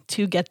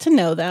to get to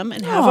know them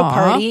and have a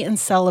party and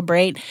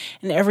celebrate,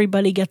 and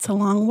everybody gets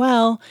along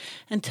well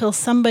until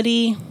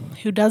somebody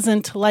who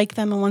doesn't like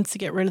them and wants to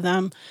get rid of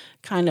them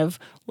kind of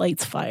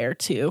lights fire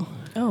to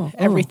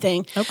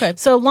everything. Okay.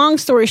 So long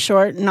story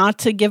short, not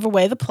to give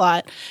away the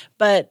plot,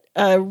 but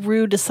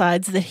Rue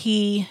decides that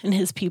he and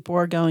his people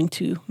are going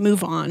to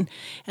move on,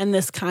 and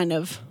this kind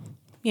of,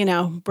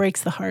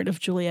 breaks the heart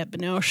of Juliette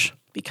Binoche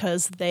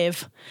because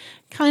they've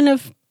kind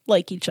of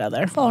like each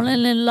other.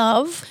 Fallen in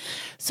love.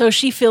 So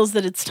she feels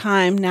that it's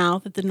time now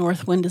that the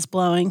north wind is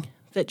blowing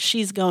that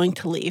she's going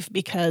to leave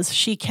because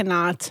she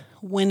cannot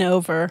win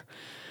over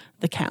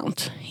the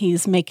Count.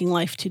 He's making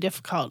life too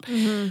difficult.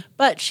 Mm-hmm.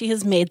 But she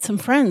has made some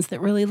friends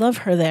that really love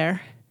her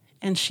there,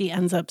 and she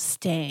ends up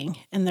staying.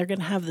 And they're going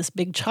to have this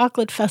big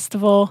chocolate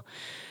festival.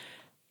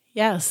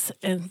 Yes,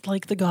 and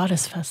like the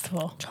Goddess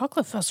Festival.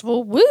 Chocolate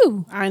festival.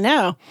 Woo! I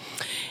know.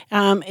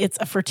 It's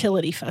a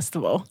fertility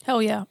festival.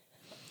 Hell yeah.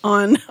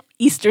 on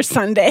Easter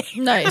Sunday.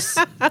 Nice.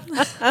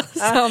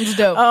 Sounds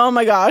dope. Oh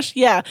my gosh.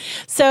 Yeah.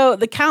 So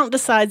the Count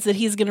decides that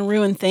he's going to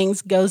ruin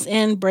things, goes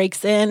in,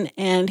 breaks in,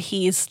 and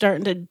he's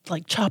starting to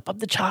like chop up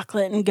the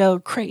chocolate and go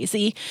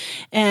crazy.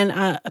 And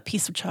a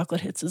piece of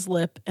chocolate hits his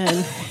lip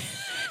and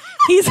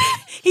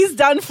he's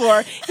done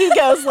for. He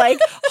goes like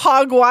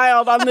hog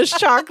wild on this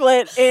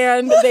chocolate,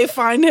 and they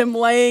find him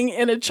laying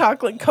in a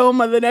chocolate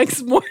coma the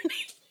next morning.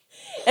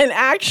 And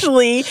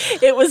actually,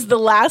 it was the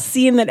last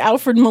scene that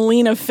Alfred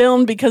Molina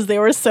filmed because they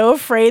were so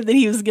afraid that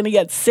he was going to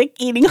get sick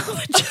eating all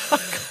the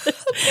chocolate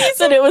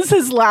that it was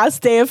his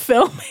last day of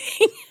filming.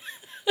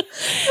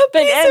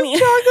 But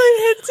Chocolate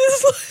hits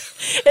his lip.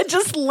 it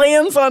just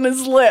lands on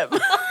his lip.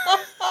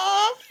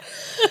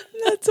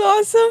 That's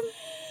awesome.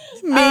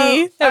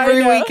 Me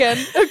every weekend.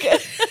 Okay.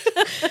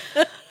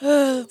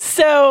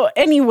 So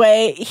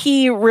anyway,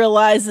 he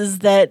realizes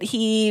that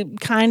he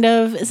kind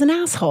of is an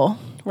asshole.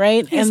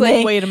 Right? He's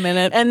like, wait a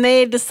minute. And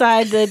they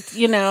decide that,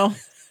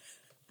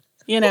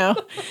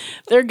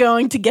 they're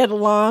going to get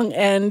along,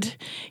 and,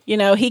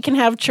 he can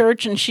have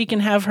church and she can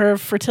have her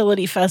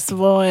fertility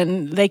festival,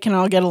 and they can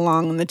all get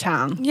along in the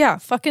town. Yeah,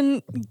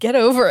 fucking get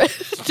over it,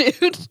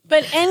 dude.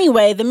 But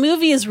anyway, the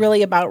movie is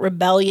really about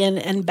rebellion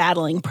and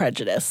battling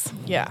prejudice.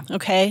 Yeah.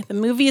 Okay? The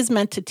movie is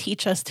meant to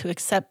teach us to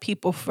accept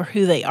people for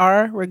who they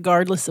are,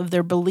 regardless of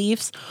their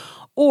beliefs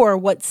or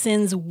what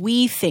sins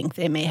we think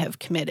they may have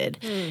committed.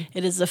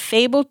 It is a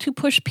fable to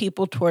push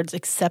people towards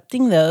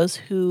accepting those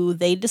who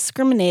they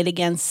discriminate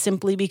against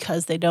simply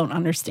because they don't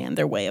understand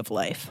their way of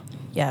life.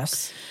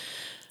 Yes.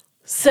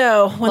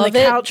 So when Love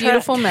the cow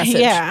beautiful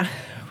message. Yeah,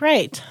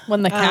 right.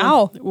 When the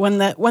cow. When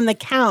the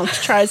Count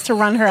tries to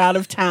run her out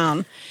of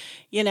town,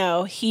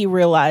 he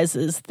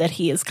realizes that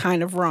he is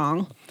kind of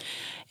wrong.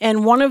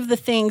 And one of the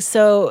things,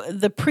 so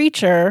the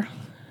preacher,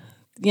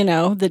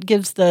 that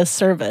gives the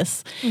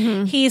service,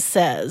 he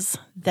says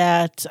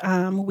that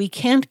we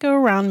can't go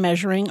around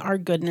measuring our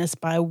goodness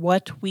by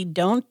what we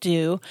don't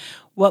do,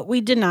 what we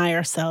deny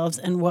ourselves,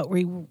 and what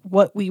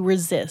we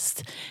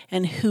resist,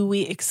 and who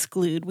we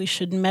exclude. We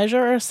should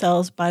measure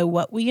ourselves by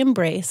what we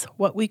embrace,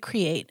 what we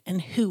create, and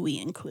who we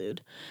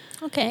include.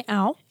 Okay,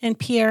 ow. And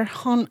Pierre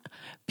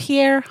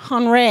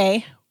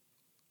Henry,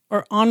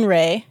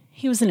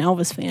 he was an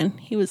Elvis fan.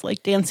 He was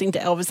like dancing to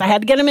Elvis. I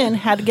had to get him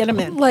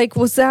in. Like,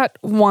 was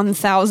that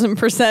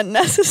 1,000%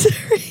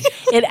 necessary?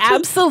 It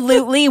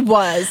absolutely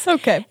was.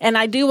 Okay. And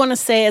I do want to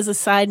say as a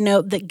side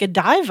note that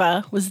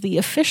Godiva was the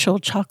official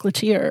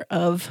chocolatier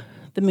of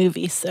the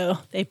movie. So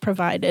they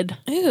provided.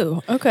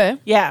 Ew, okay.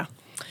 Yeah.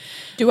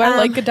 Do I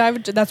like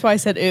Godiva? That's why I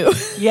said ew.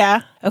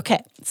 Yeah.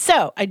 Okay.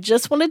 So I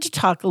just wanted to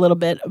talk a little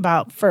bit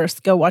about,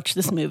 first, go watch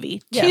this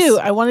movie. Yes. 2,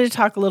 I wanted to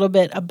talk a little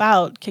bit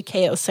about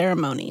cacao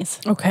ceremonies.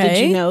 Okay.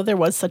 Did you know there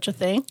was such a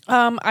thing?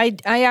 I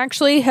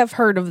actually have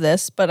heard of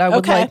this, but I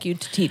would like you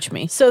to teach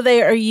me. So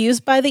they are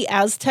used by the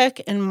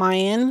Aztec and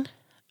Mayan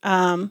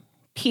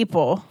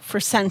people for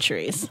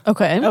centuries.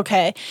 Okay.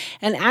 Okay.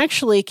 And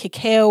actually,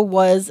 cacao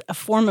was a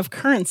form of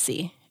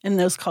currency in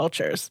those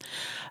cultures.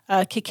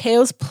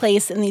 Cacao's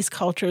place in these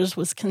cultures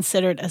was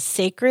considered a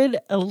sacred,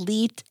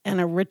 elite, and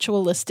a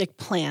ritualistic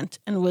plant,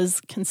 and was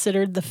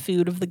considered the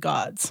food of the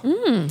gods.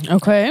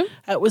 Okay.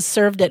 It was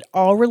served at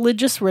all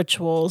religious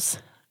rituals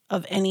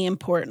of any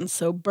importance,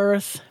 so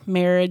birth,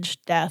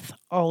 marriage, death,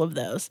 all of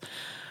those.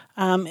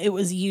 It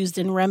was used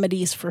in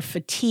remedies for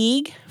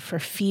fatigue, for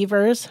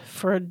fevers,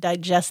 for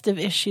digestive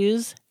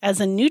issues,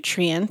 as a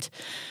nutrient,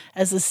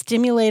 as a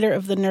stimulator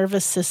of the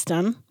nervous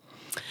system.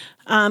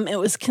 It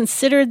was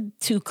considered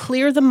to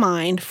clear the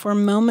mind for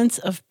moments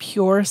of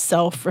pure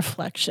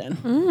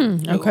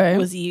self-reflection. Okay. It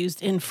was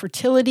used in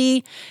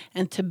fertility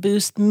and to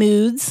boost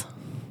moods.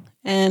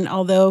 And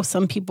although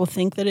some people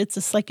think that it's a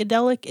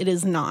psychedelic, it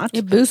is not.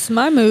 It boosts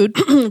my mood.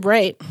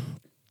 Right.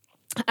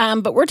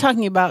 But we're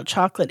talking about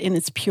chocolate in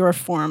its pure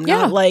form,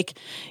 not like,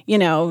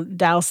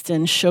 doused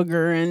in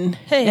sugar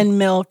and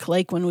milk,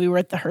 like when we were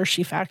at the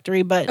Hershey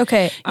factory. But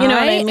okay, you know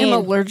what I mean? am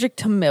allergic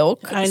to milk.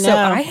 I know. So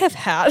I have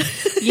had.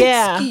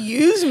 Yeah.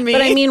 Excuse me.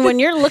 But I mean, when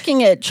you're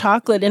looking at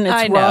chocolate in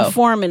its raw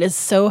form, it is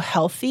so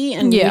healthy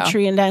and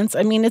nutrient dense.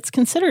 I mean, it's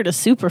considered a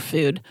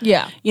superfood.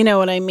 Yeah. You know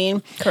what I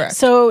mean? Correct.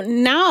 So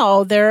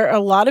now there are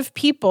a lot of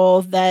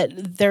people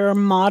that there are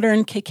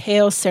modern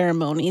cacao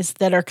ceremonies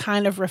that are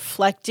kind of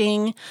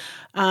reflecting.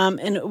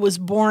 And it was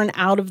born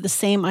out of the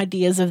same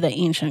ideas of the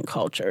ancient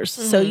cultures.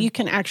 So you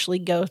can actually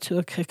go to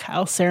a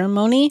cacao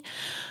ceremony,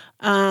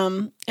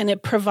 and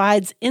it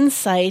provides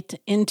insight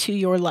into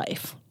your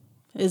life.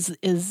 Is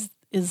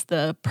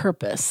the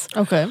purpose?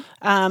 Okay.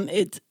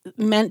 It's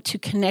meant to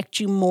connect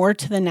you more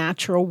to the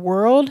natural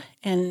world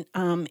and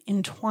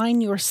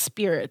entwine your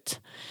spirit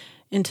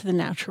into the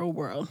natural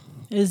world.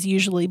 It is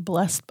usually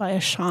blessed by a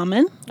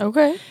shaman.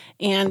 Okay.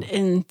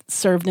 And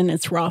served in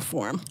its raw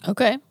form.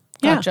 Okay.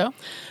 Gotcha.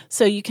 Yeah.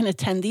 So you can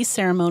attend these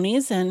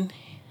ceremonies and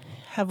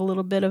have a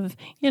little bit of,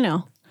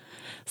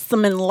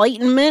 some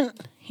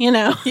enlightenment,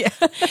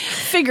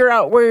 figure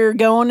out where you're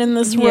going in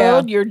this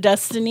world, your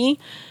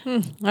destiny.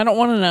 I don't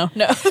want to know.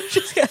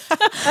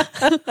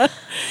 No.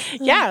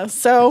 Yeah.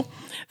 So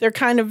they're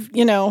kind of,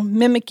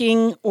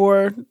 mimicking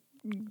or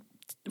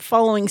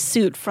following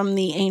suit from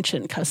the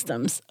ancient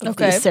customs of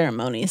these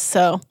ceremonies.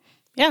 So,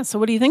 yeah. So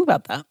what do you think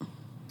about that?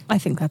 I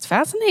think that's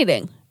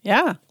fascinating.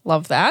 Yeah.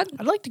 Love that.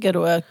 I'd like to go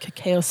to a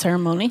cacao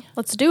ceremony.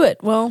 Let's do it.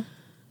 Well,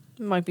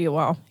 it might be a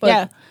while. But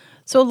yeah.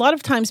 So a lot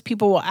of times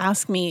people will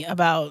ask me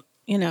about,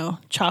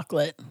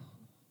 chocolate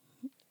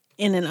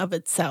in and of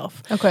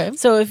itself. Okay.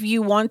 So if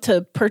you want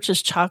to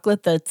purchase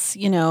chocolate that's,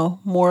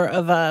 more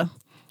of a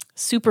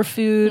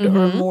superfood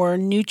or more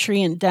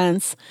nutrient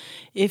dense,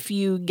 if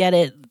you get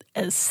it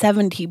as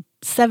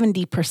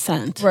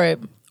 70% right.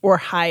 or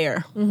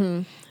higher,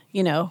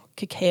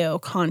 cacao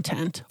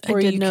content. I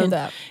did know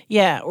that.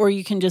 Yeah, or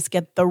you can just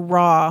get the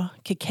raw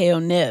cacao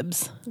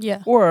nibs.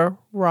 Yeah. Or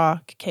raw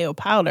cacao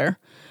powder,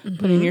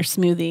 put in your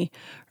smoothie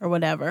or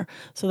whatever.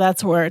 So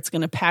that's where it's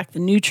going to pack the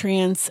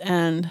nutrients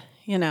and,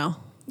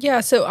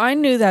 Yeah, so I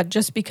knew that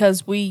just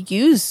because we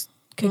use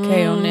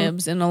cacao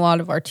nibs in a lot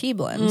of our tea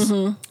blends.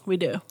 We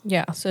do.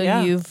 Yeah, so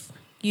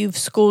you've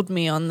schooled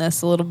me on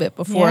this a little bit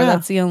before. Yeah.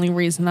 That's the only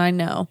reason I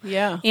know.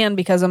 Yeah. And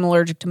because I'm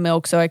allergic to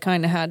milk, so I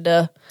kind of had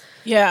to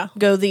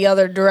go the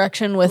other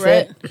direction with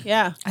it.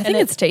 Yeah. I think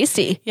it's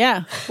tasty.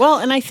 Yeah. Well,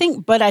 and I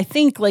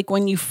think like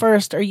when you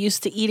first are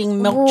used to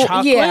eating milk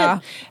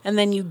chocolate and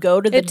then you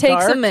go to the It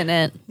takes dark, a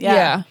minute.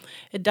 Yeah.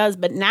 It does.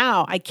 But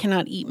now I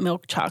cannot eat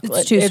milk chocolate.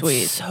 It's too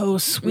sweet. It's so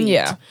sweet.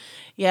 Yeah.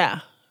 Yeah.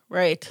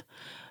 Right.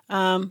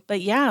 But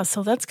yeah,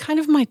 so that's kind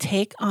of my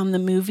take on the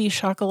movie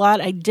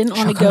Chocolat. I didn't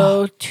want to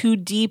go too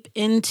deep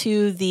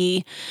into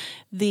the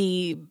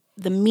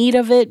meat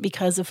of it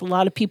because if a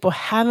lot of people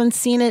haven't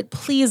seen it,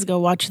 please go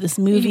watch this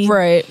movie.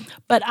 Right.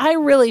 But I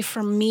really,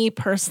 for me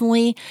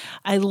personally,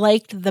 I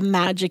liked the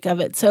magic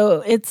of it.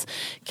 So it's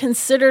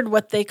considered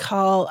what they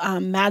call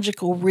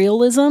magical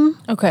realism.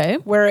 Okay.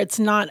 Where it's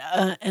not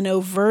an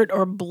overt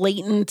or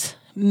blatant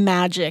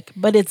magic,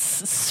 but it's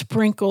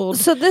sprinkled.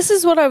 So this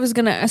is what I was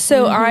gonna.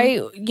 So I,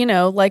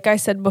 like I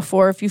said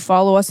before, if you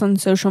follow us on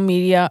social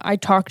media, I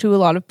talk to a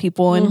lot of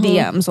people in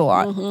DMs a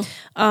lot.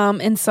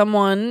 And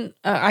someone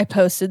I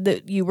posted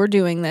that you were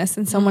doing this,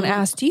 and someone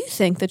asked, "Do you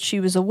think that she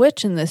was a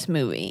witch in this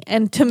movie?"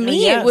 And to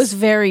me, it was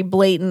very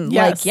blatant.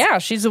 Yes. Like, yeah,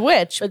 she's a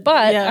witch,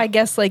 but I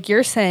guess, like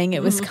you're saying,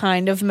 it was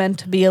kind of meant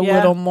to be a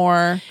little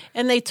more.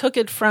 And they took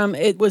it from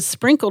it was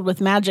sprinkled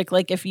with magic.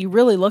 Like if you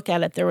really look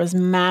at it, there was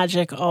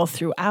magic all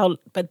throughout.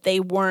 But they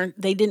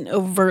didn't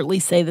overtly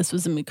say this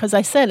was a movie. Because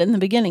I said in the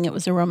beginning it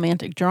was a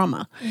romantic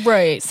drama.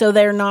 Right. So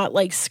they're not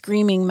like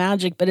screaming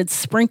magic, but it's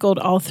sprinkled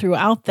all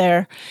throughout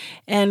there.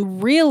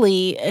 And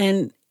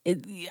really,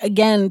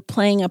 again,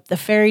 playing up the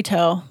fairy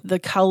tale, the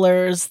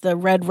colors, the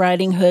Red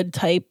Riding Hood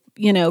type,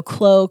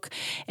 cloak.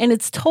 And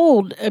it's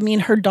told,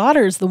 her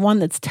daughter's the one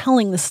that's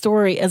telling the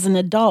story as an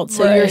adult.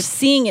 So you're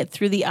seeing it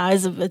through the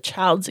eyes of a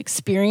child's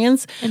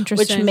experience,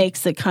 which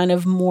makes it kind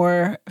of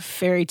more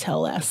fairy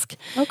tale-esque.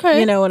 Okay.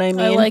 You know what I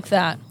mean? I like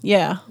that.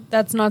 Yeah.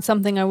 That's not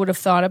something I would have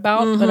thought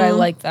about, but I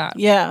like that.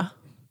 Yeah.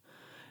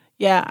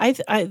 Yeah,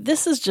 I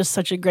this is just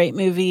such a great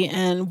movie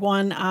and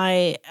one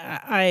I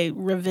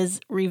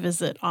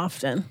revisit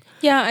often.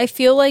 Yeah, I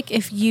feel like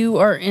if you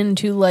are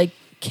into like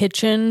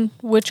kitchen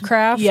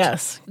witchcraft,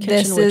 kitchen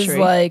witchery. Is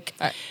like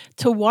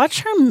to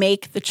watch her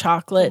make the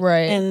chocolate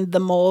and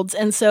the molds.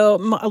 And so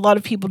a lot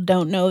of people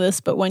don't know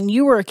this, but when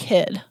you were a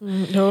kid,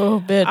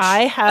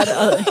 I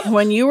had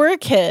when you were a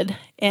kid.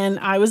 And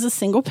I was a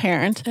single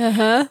parent.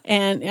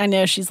 And I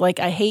know she's like,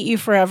 I hate you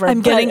forever.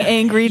 I'm getting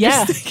angry.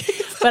 Yeah.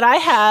 But I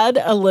had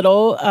a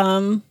little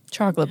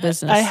chocolate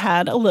business. I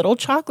had a little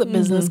chocolate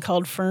business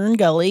called Fern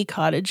Gully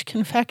Cottage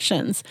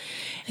Confections.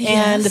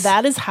 And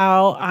that is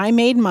how I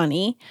made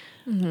money.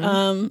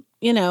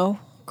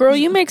 Girl,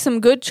 you make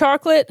some good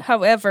chocolate.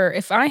 However,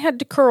 if I had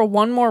to curl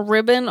one more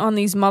ribbon on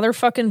these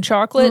motherfucking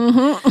chocolate,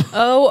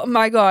 oh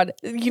my God.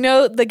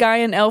 The guy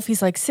in Elf,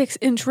 he's like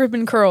 6-inch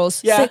ribbon curls,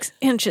 6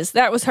 inches.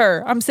 That was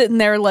her. I'm sitting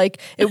there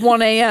like at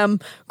 1 a.m.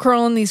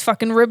 curling these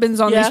fucking ribbons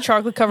on these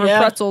chocolate covered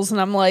pretzels.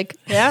 And I'm like,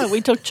 we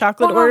took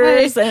chocolate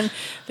orders and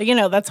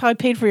that's how I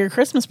paid for your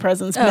Christmas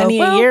presents many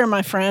a year,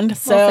 my friend.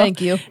 So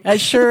thank you. It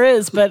sure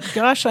is. But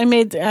gosh, I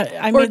made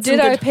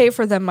I pay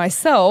for them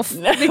myself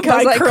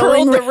because I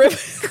curling curled the ribbon.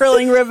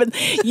 Curling ribbon.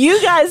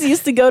 You guys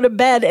used to go to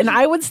bed and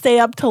I would stay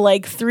up till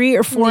like 3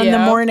 or 4 in the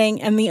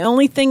morning. And the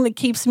only thing that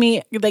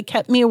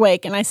kept me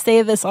awake, and I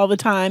say this all the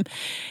time,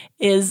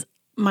 is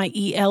my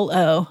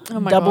ELO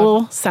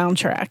double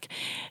soundtrack.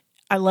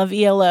 I love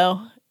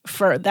ELO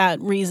for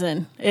that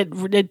reason. It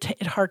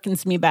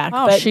harkens me back.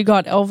 Oh, she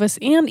got Elvis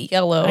and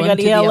ELO. I got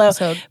into ELO. the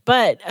episode.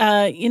 But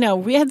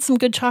we had some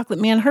good chocolate.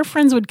 Man, her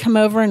friends would come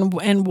over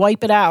and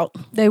wipe it out.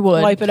 They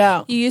would wipe it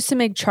out. You used to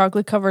make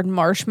chocolate covered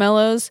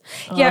marshmallows.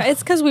 Yeah,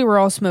 it's because we were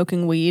all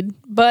smoking weed.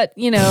 But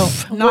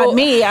not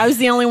me. I was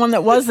the only one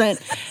that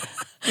wasn't.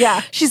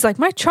 Yeah. She's like,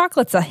 my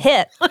chocolate's a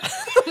hit.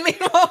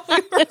 Meanwhile,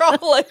 we were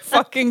all like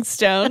fucking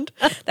stoned.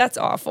 That's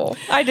awful.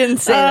 I didn't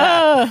say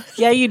that.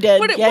 Yeah, you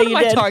did. What you am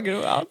I did. talking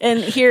about? And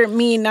here,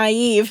 me,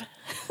 naive.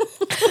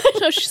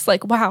 No, she's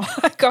like, wow,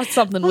 I got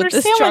something with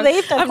this Understand why chocolate. they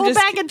ate that whole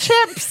bag of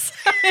chips.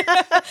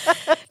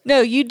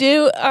 No, you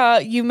do.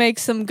 You make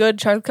some good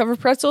chocolate covered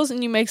pretzels,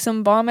 and you make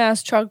some bomb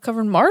ass chocolate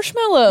covered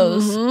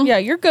marshmallows. Yeah,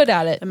 you're good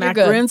at it. The You're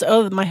good. macaroons.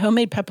 Oh, my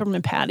homemade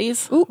peppermint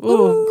patties. Ooh.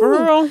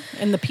 Girl.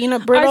 And the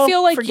peanut brittle. I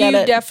feel like Forget you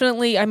it.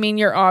 definitely, I mean,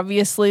 you're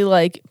obviously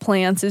like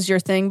plants is your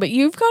thing, but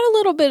you've got a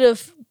little bit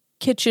of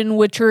kitchen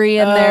witchery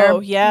in there. Oh,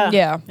 yeah.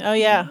 Yeah. Oh,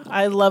 yeah.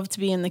 I love to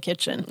be in the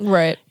kitchen.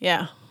 Right.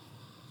 Yeah.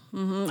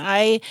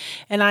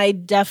 I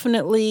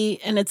definitely,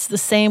 and it's the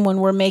same when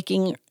we're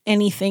making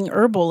anything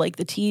herbal, like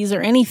the teas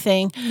or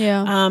anything.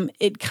 Yeah.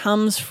 It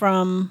comes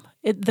from,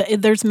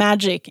 there's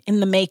magic in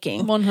the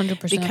making.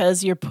 100%.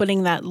 Because you're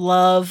putting that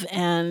love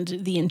and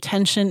the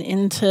intention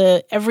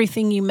into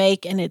everything you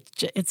make, and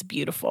it's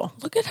beautiful.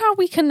 Look at how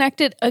we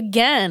connected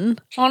again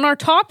on our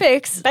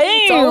topics. Bam!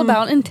 It's all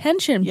about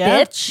intention,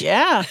 bitch.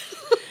 Yeah.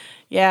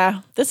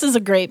 Yeah. This is a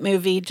great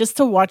movie. Just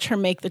to watch her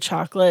make the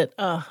chocolate,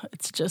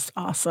 it's just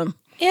awesome.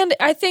 And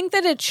I think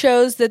that it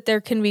shows that there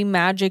can be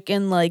magic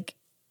in like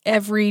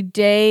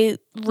everyday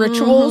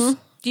rituals.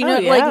 You know,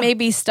 yeah. like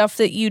maybe stuff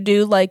that you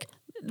do like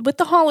with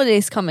the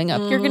holidays coming up.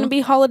 You're going to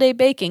be holiday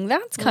baking.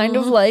 That's kind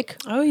of like,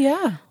 Oh,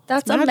 yeah.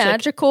 that's It's a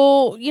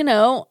magical,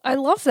 I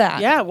love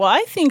that. Yeah. Well,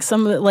 I think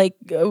some of it, like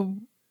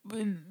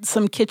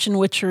some kitchen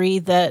witchery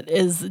that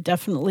is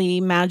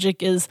definitely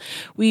magic is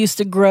we used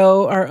to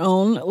grow our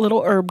own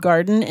little herb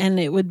garden, and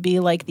it would be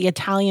like the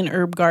Italian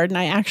herb garden.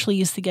 I actually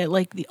used to get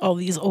like all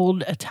these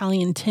old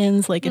Italian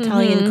tins, like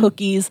Italian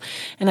cookies,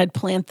 and I'd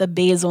plant the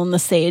basil and the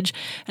sage,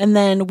 and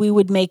then we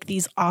would make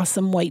these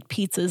awesome white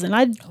pizzas, and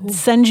I'd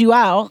send you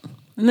out.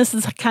 And this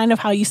is kind of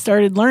how you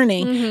started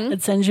learning.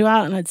 I'd send you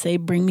out and I'd say,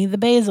 bring me the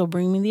basil,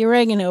 bring me the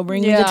oregano,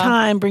 bring me the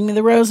thyme, bring me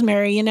the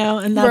rosemary,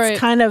 and that's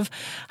kind of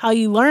how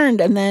you learned.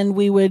 And then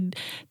we would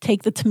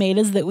take the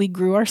tomatoes that we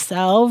grew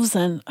ourselves,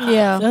 and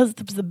that was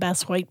the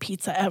best white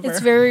pizza ever. It's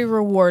very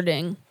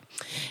rewarding.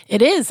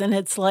 It is. And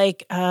it's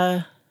like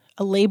a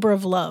labor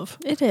of love.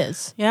 It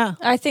is. Yeah.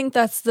 I think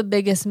that's the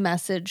biggest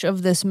message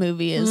of this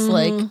movie is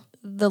like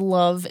the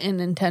love and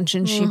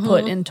intention she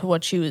put into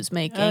what she was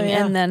making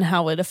and then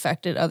how it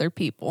affected other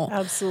people.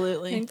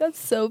 Absolutely. I think that's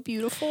so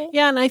beautiful.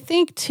 Yeah, and I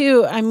think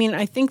too,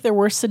 I think there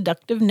were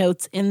seductive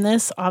notes in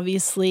this.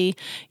 Obviously,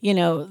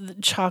 the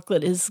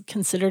chocolate is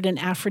considered an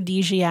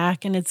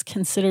aphrodisiac, and it's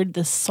considered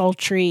this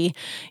sultry,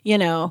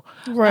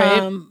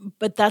 Right.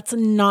 But that's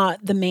not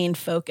the main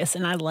focus,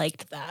 and I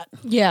liked that.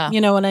 Yeah.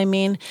 You know what I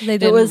mean? They it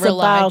didn't was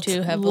rely about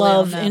too heavily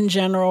love on that. in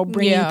general,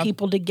 bringing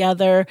people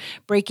together,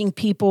 breaking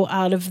people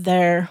out of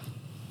their,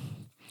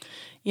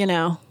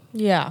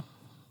 Yeah.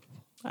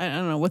 I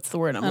don't know, what's the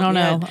word I'm I don't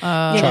looking know.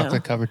 at?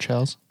 Chocolate covered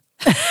shells.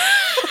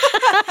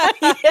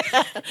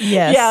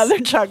 Yes. Yeah, they're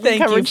chocolate Thank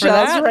you covered for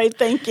shells, that. right?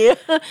 Thank you.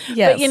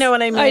 Yes. But you know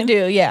what I mean? I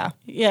do, yeah.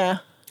 Yeah.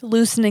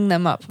 Loosening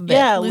them up a bit.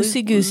 Yeah.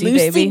 Loosey-goosey,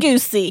 baby.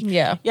 Loosey-goosey.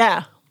 Yeah.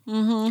 Yeah.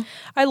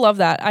 I love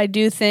that. I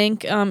do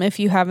think if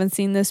you haven't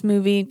seen this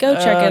movie, go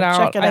check it out.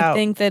 check it I out.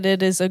 think that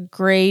it is a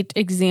great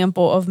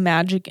example of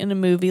magic in a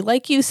movie.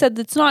 Like you said,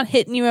 that's not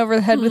hitting you over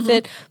the head with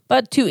it.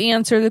 But to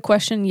answer the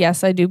question,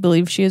 yes, I do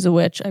believe she is a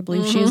witch. I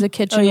believe she is a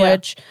kitchen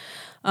witch.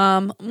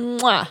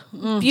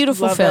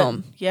 Beautiful Love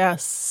film. it.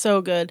 Yes,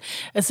 so good.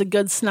 It's a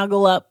good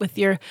snuggle up with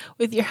your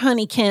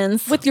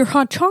honeykins. With your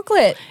hot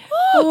chocolate.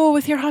 Oh,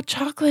 with your hot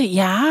chocolate.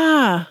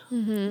 Yeah.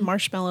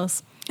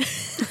 Marshmallows.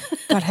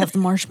 Gotta have the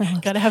marshmallows.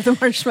 Gotta have the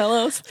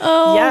marshmallows.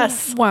 Oh,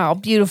 yes. Wow,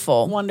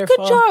 beautiful. Wonderful.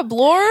 Good job,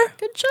 Laura.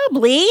 Good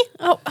job, Lee.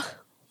 Oh,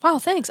 wow,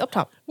 thanks. Up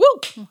top. Woo.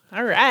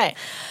 All right.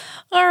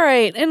 All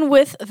right, and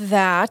with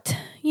that,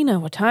 you know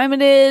what time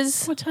it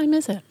is. What time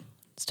is it?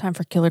 It's time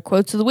for Killer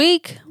Quotes of the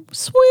Week.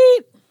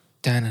 Sweet.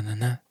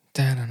 Da-na-na-na,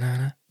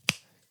 da-na-na-na.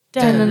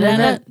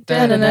 Da-da-da-da,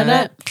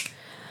 da-da-da-da.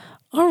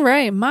 All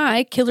right,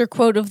 my killer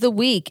quote of the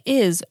week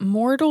is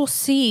mortal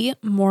see,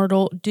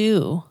 mortal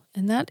do.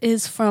 And that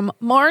is from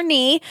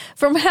Marnie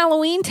from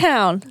Halloween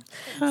Town.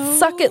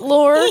 Suck it,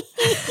 Lore.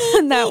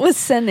 And that was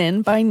sent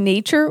in by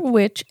Nature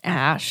Witch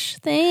Ash.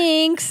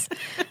 Thanks.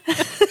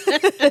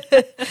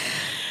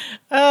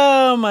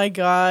 Oh my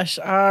gosh.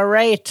 All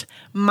right.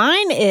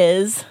 Mine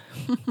is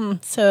I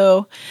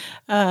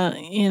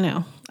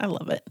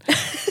love it.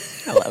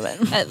 I love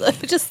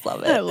it. I just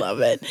love I it. love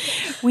it.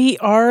 We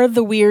are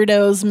the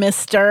weirdos,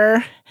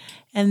 mister.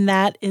 And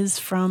that is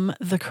from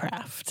The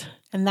Craft.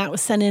 And that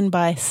was sent in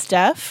by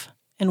Steph.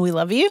 And we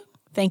love you.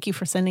 Thank you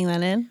for sending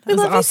that in. That was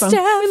love you, awesome.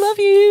 Steph. We love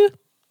you.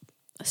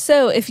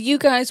 So if you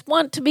guys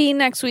want to be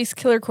next week's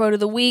Killer Quote of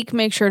the Week,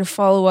 make sure to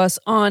follow us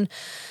on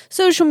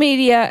social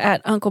media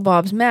at Uncle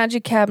Bob's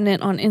Magic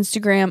Cabinet on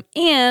Instagram,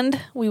 and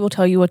we will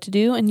tell you what to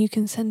do, and you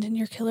can send in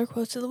your Killer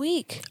Quotes of the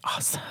Week.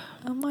 Awesome.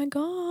 Oh my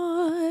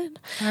God.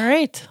 All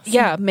right.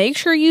 Yeah, make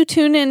sure you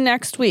tune in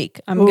next week.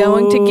 I'm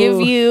going to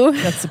give you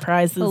That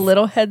surprises. a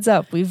little heads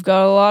up. We've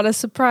got a lot of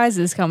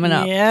surprises coming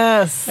up.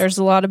 Yes. There's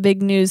a lot of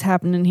big news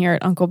happening here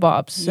at Uncle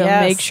Bob's. So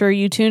Yes. make sure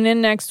you tune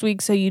in next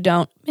week so you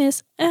don't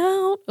miss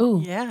out.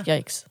 Ooh, Yeah.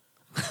 yikes.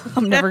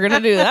 I'm never going to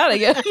do that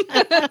again.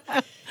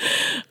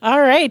 All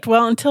right.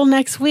 Well, until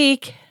next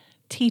week,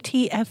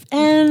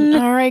 TTFN.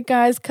 All right,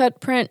 guys,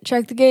 cut print.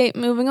 Check the gate.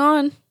 Moving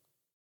on.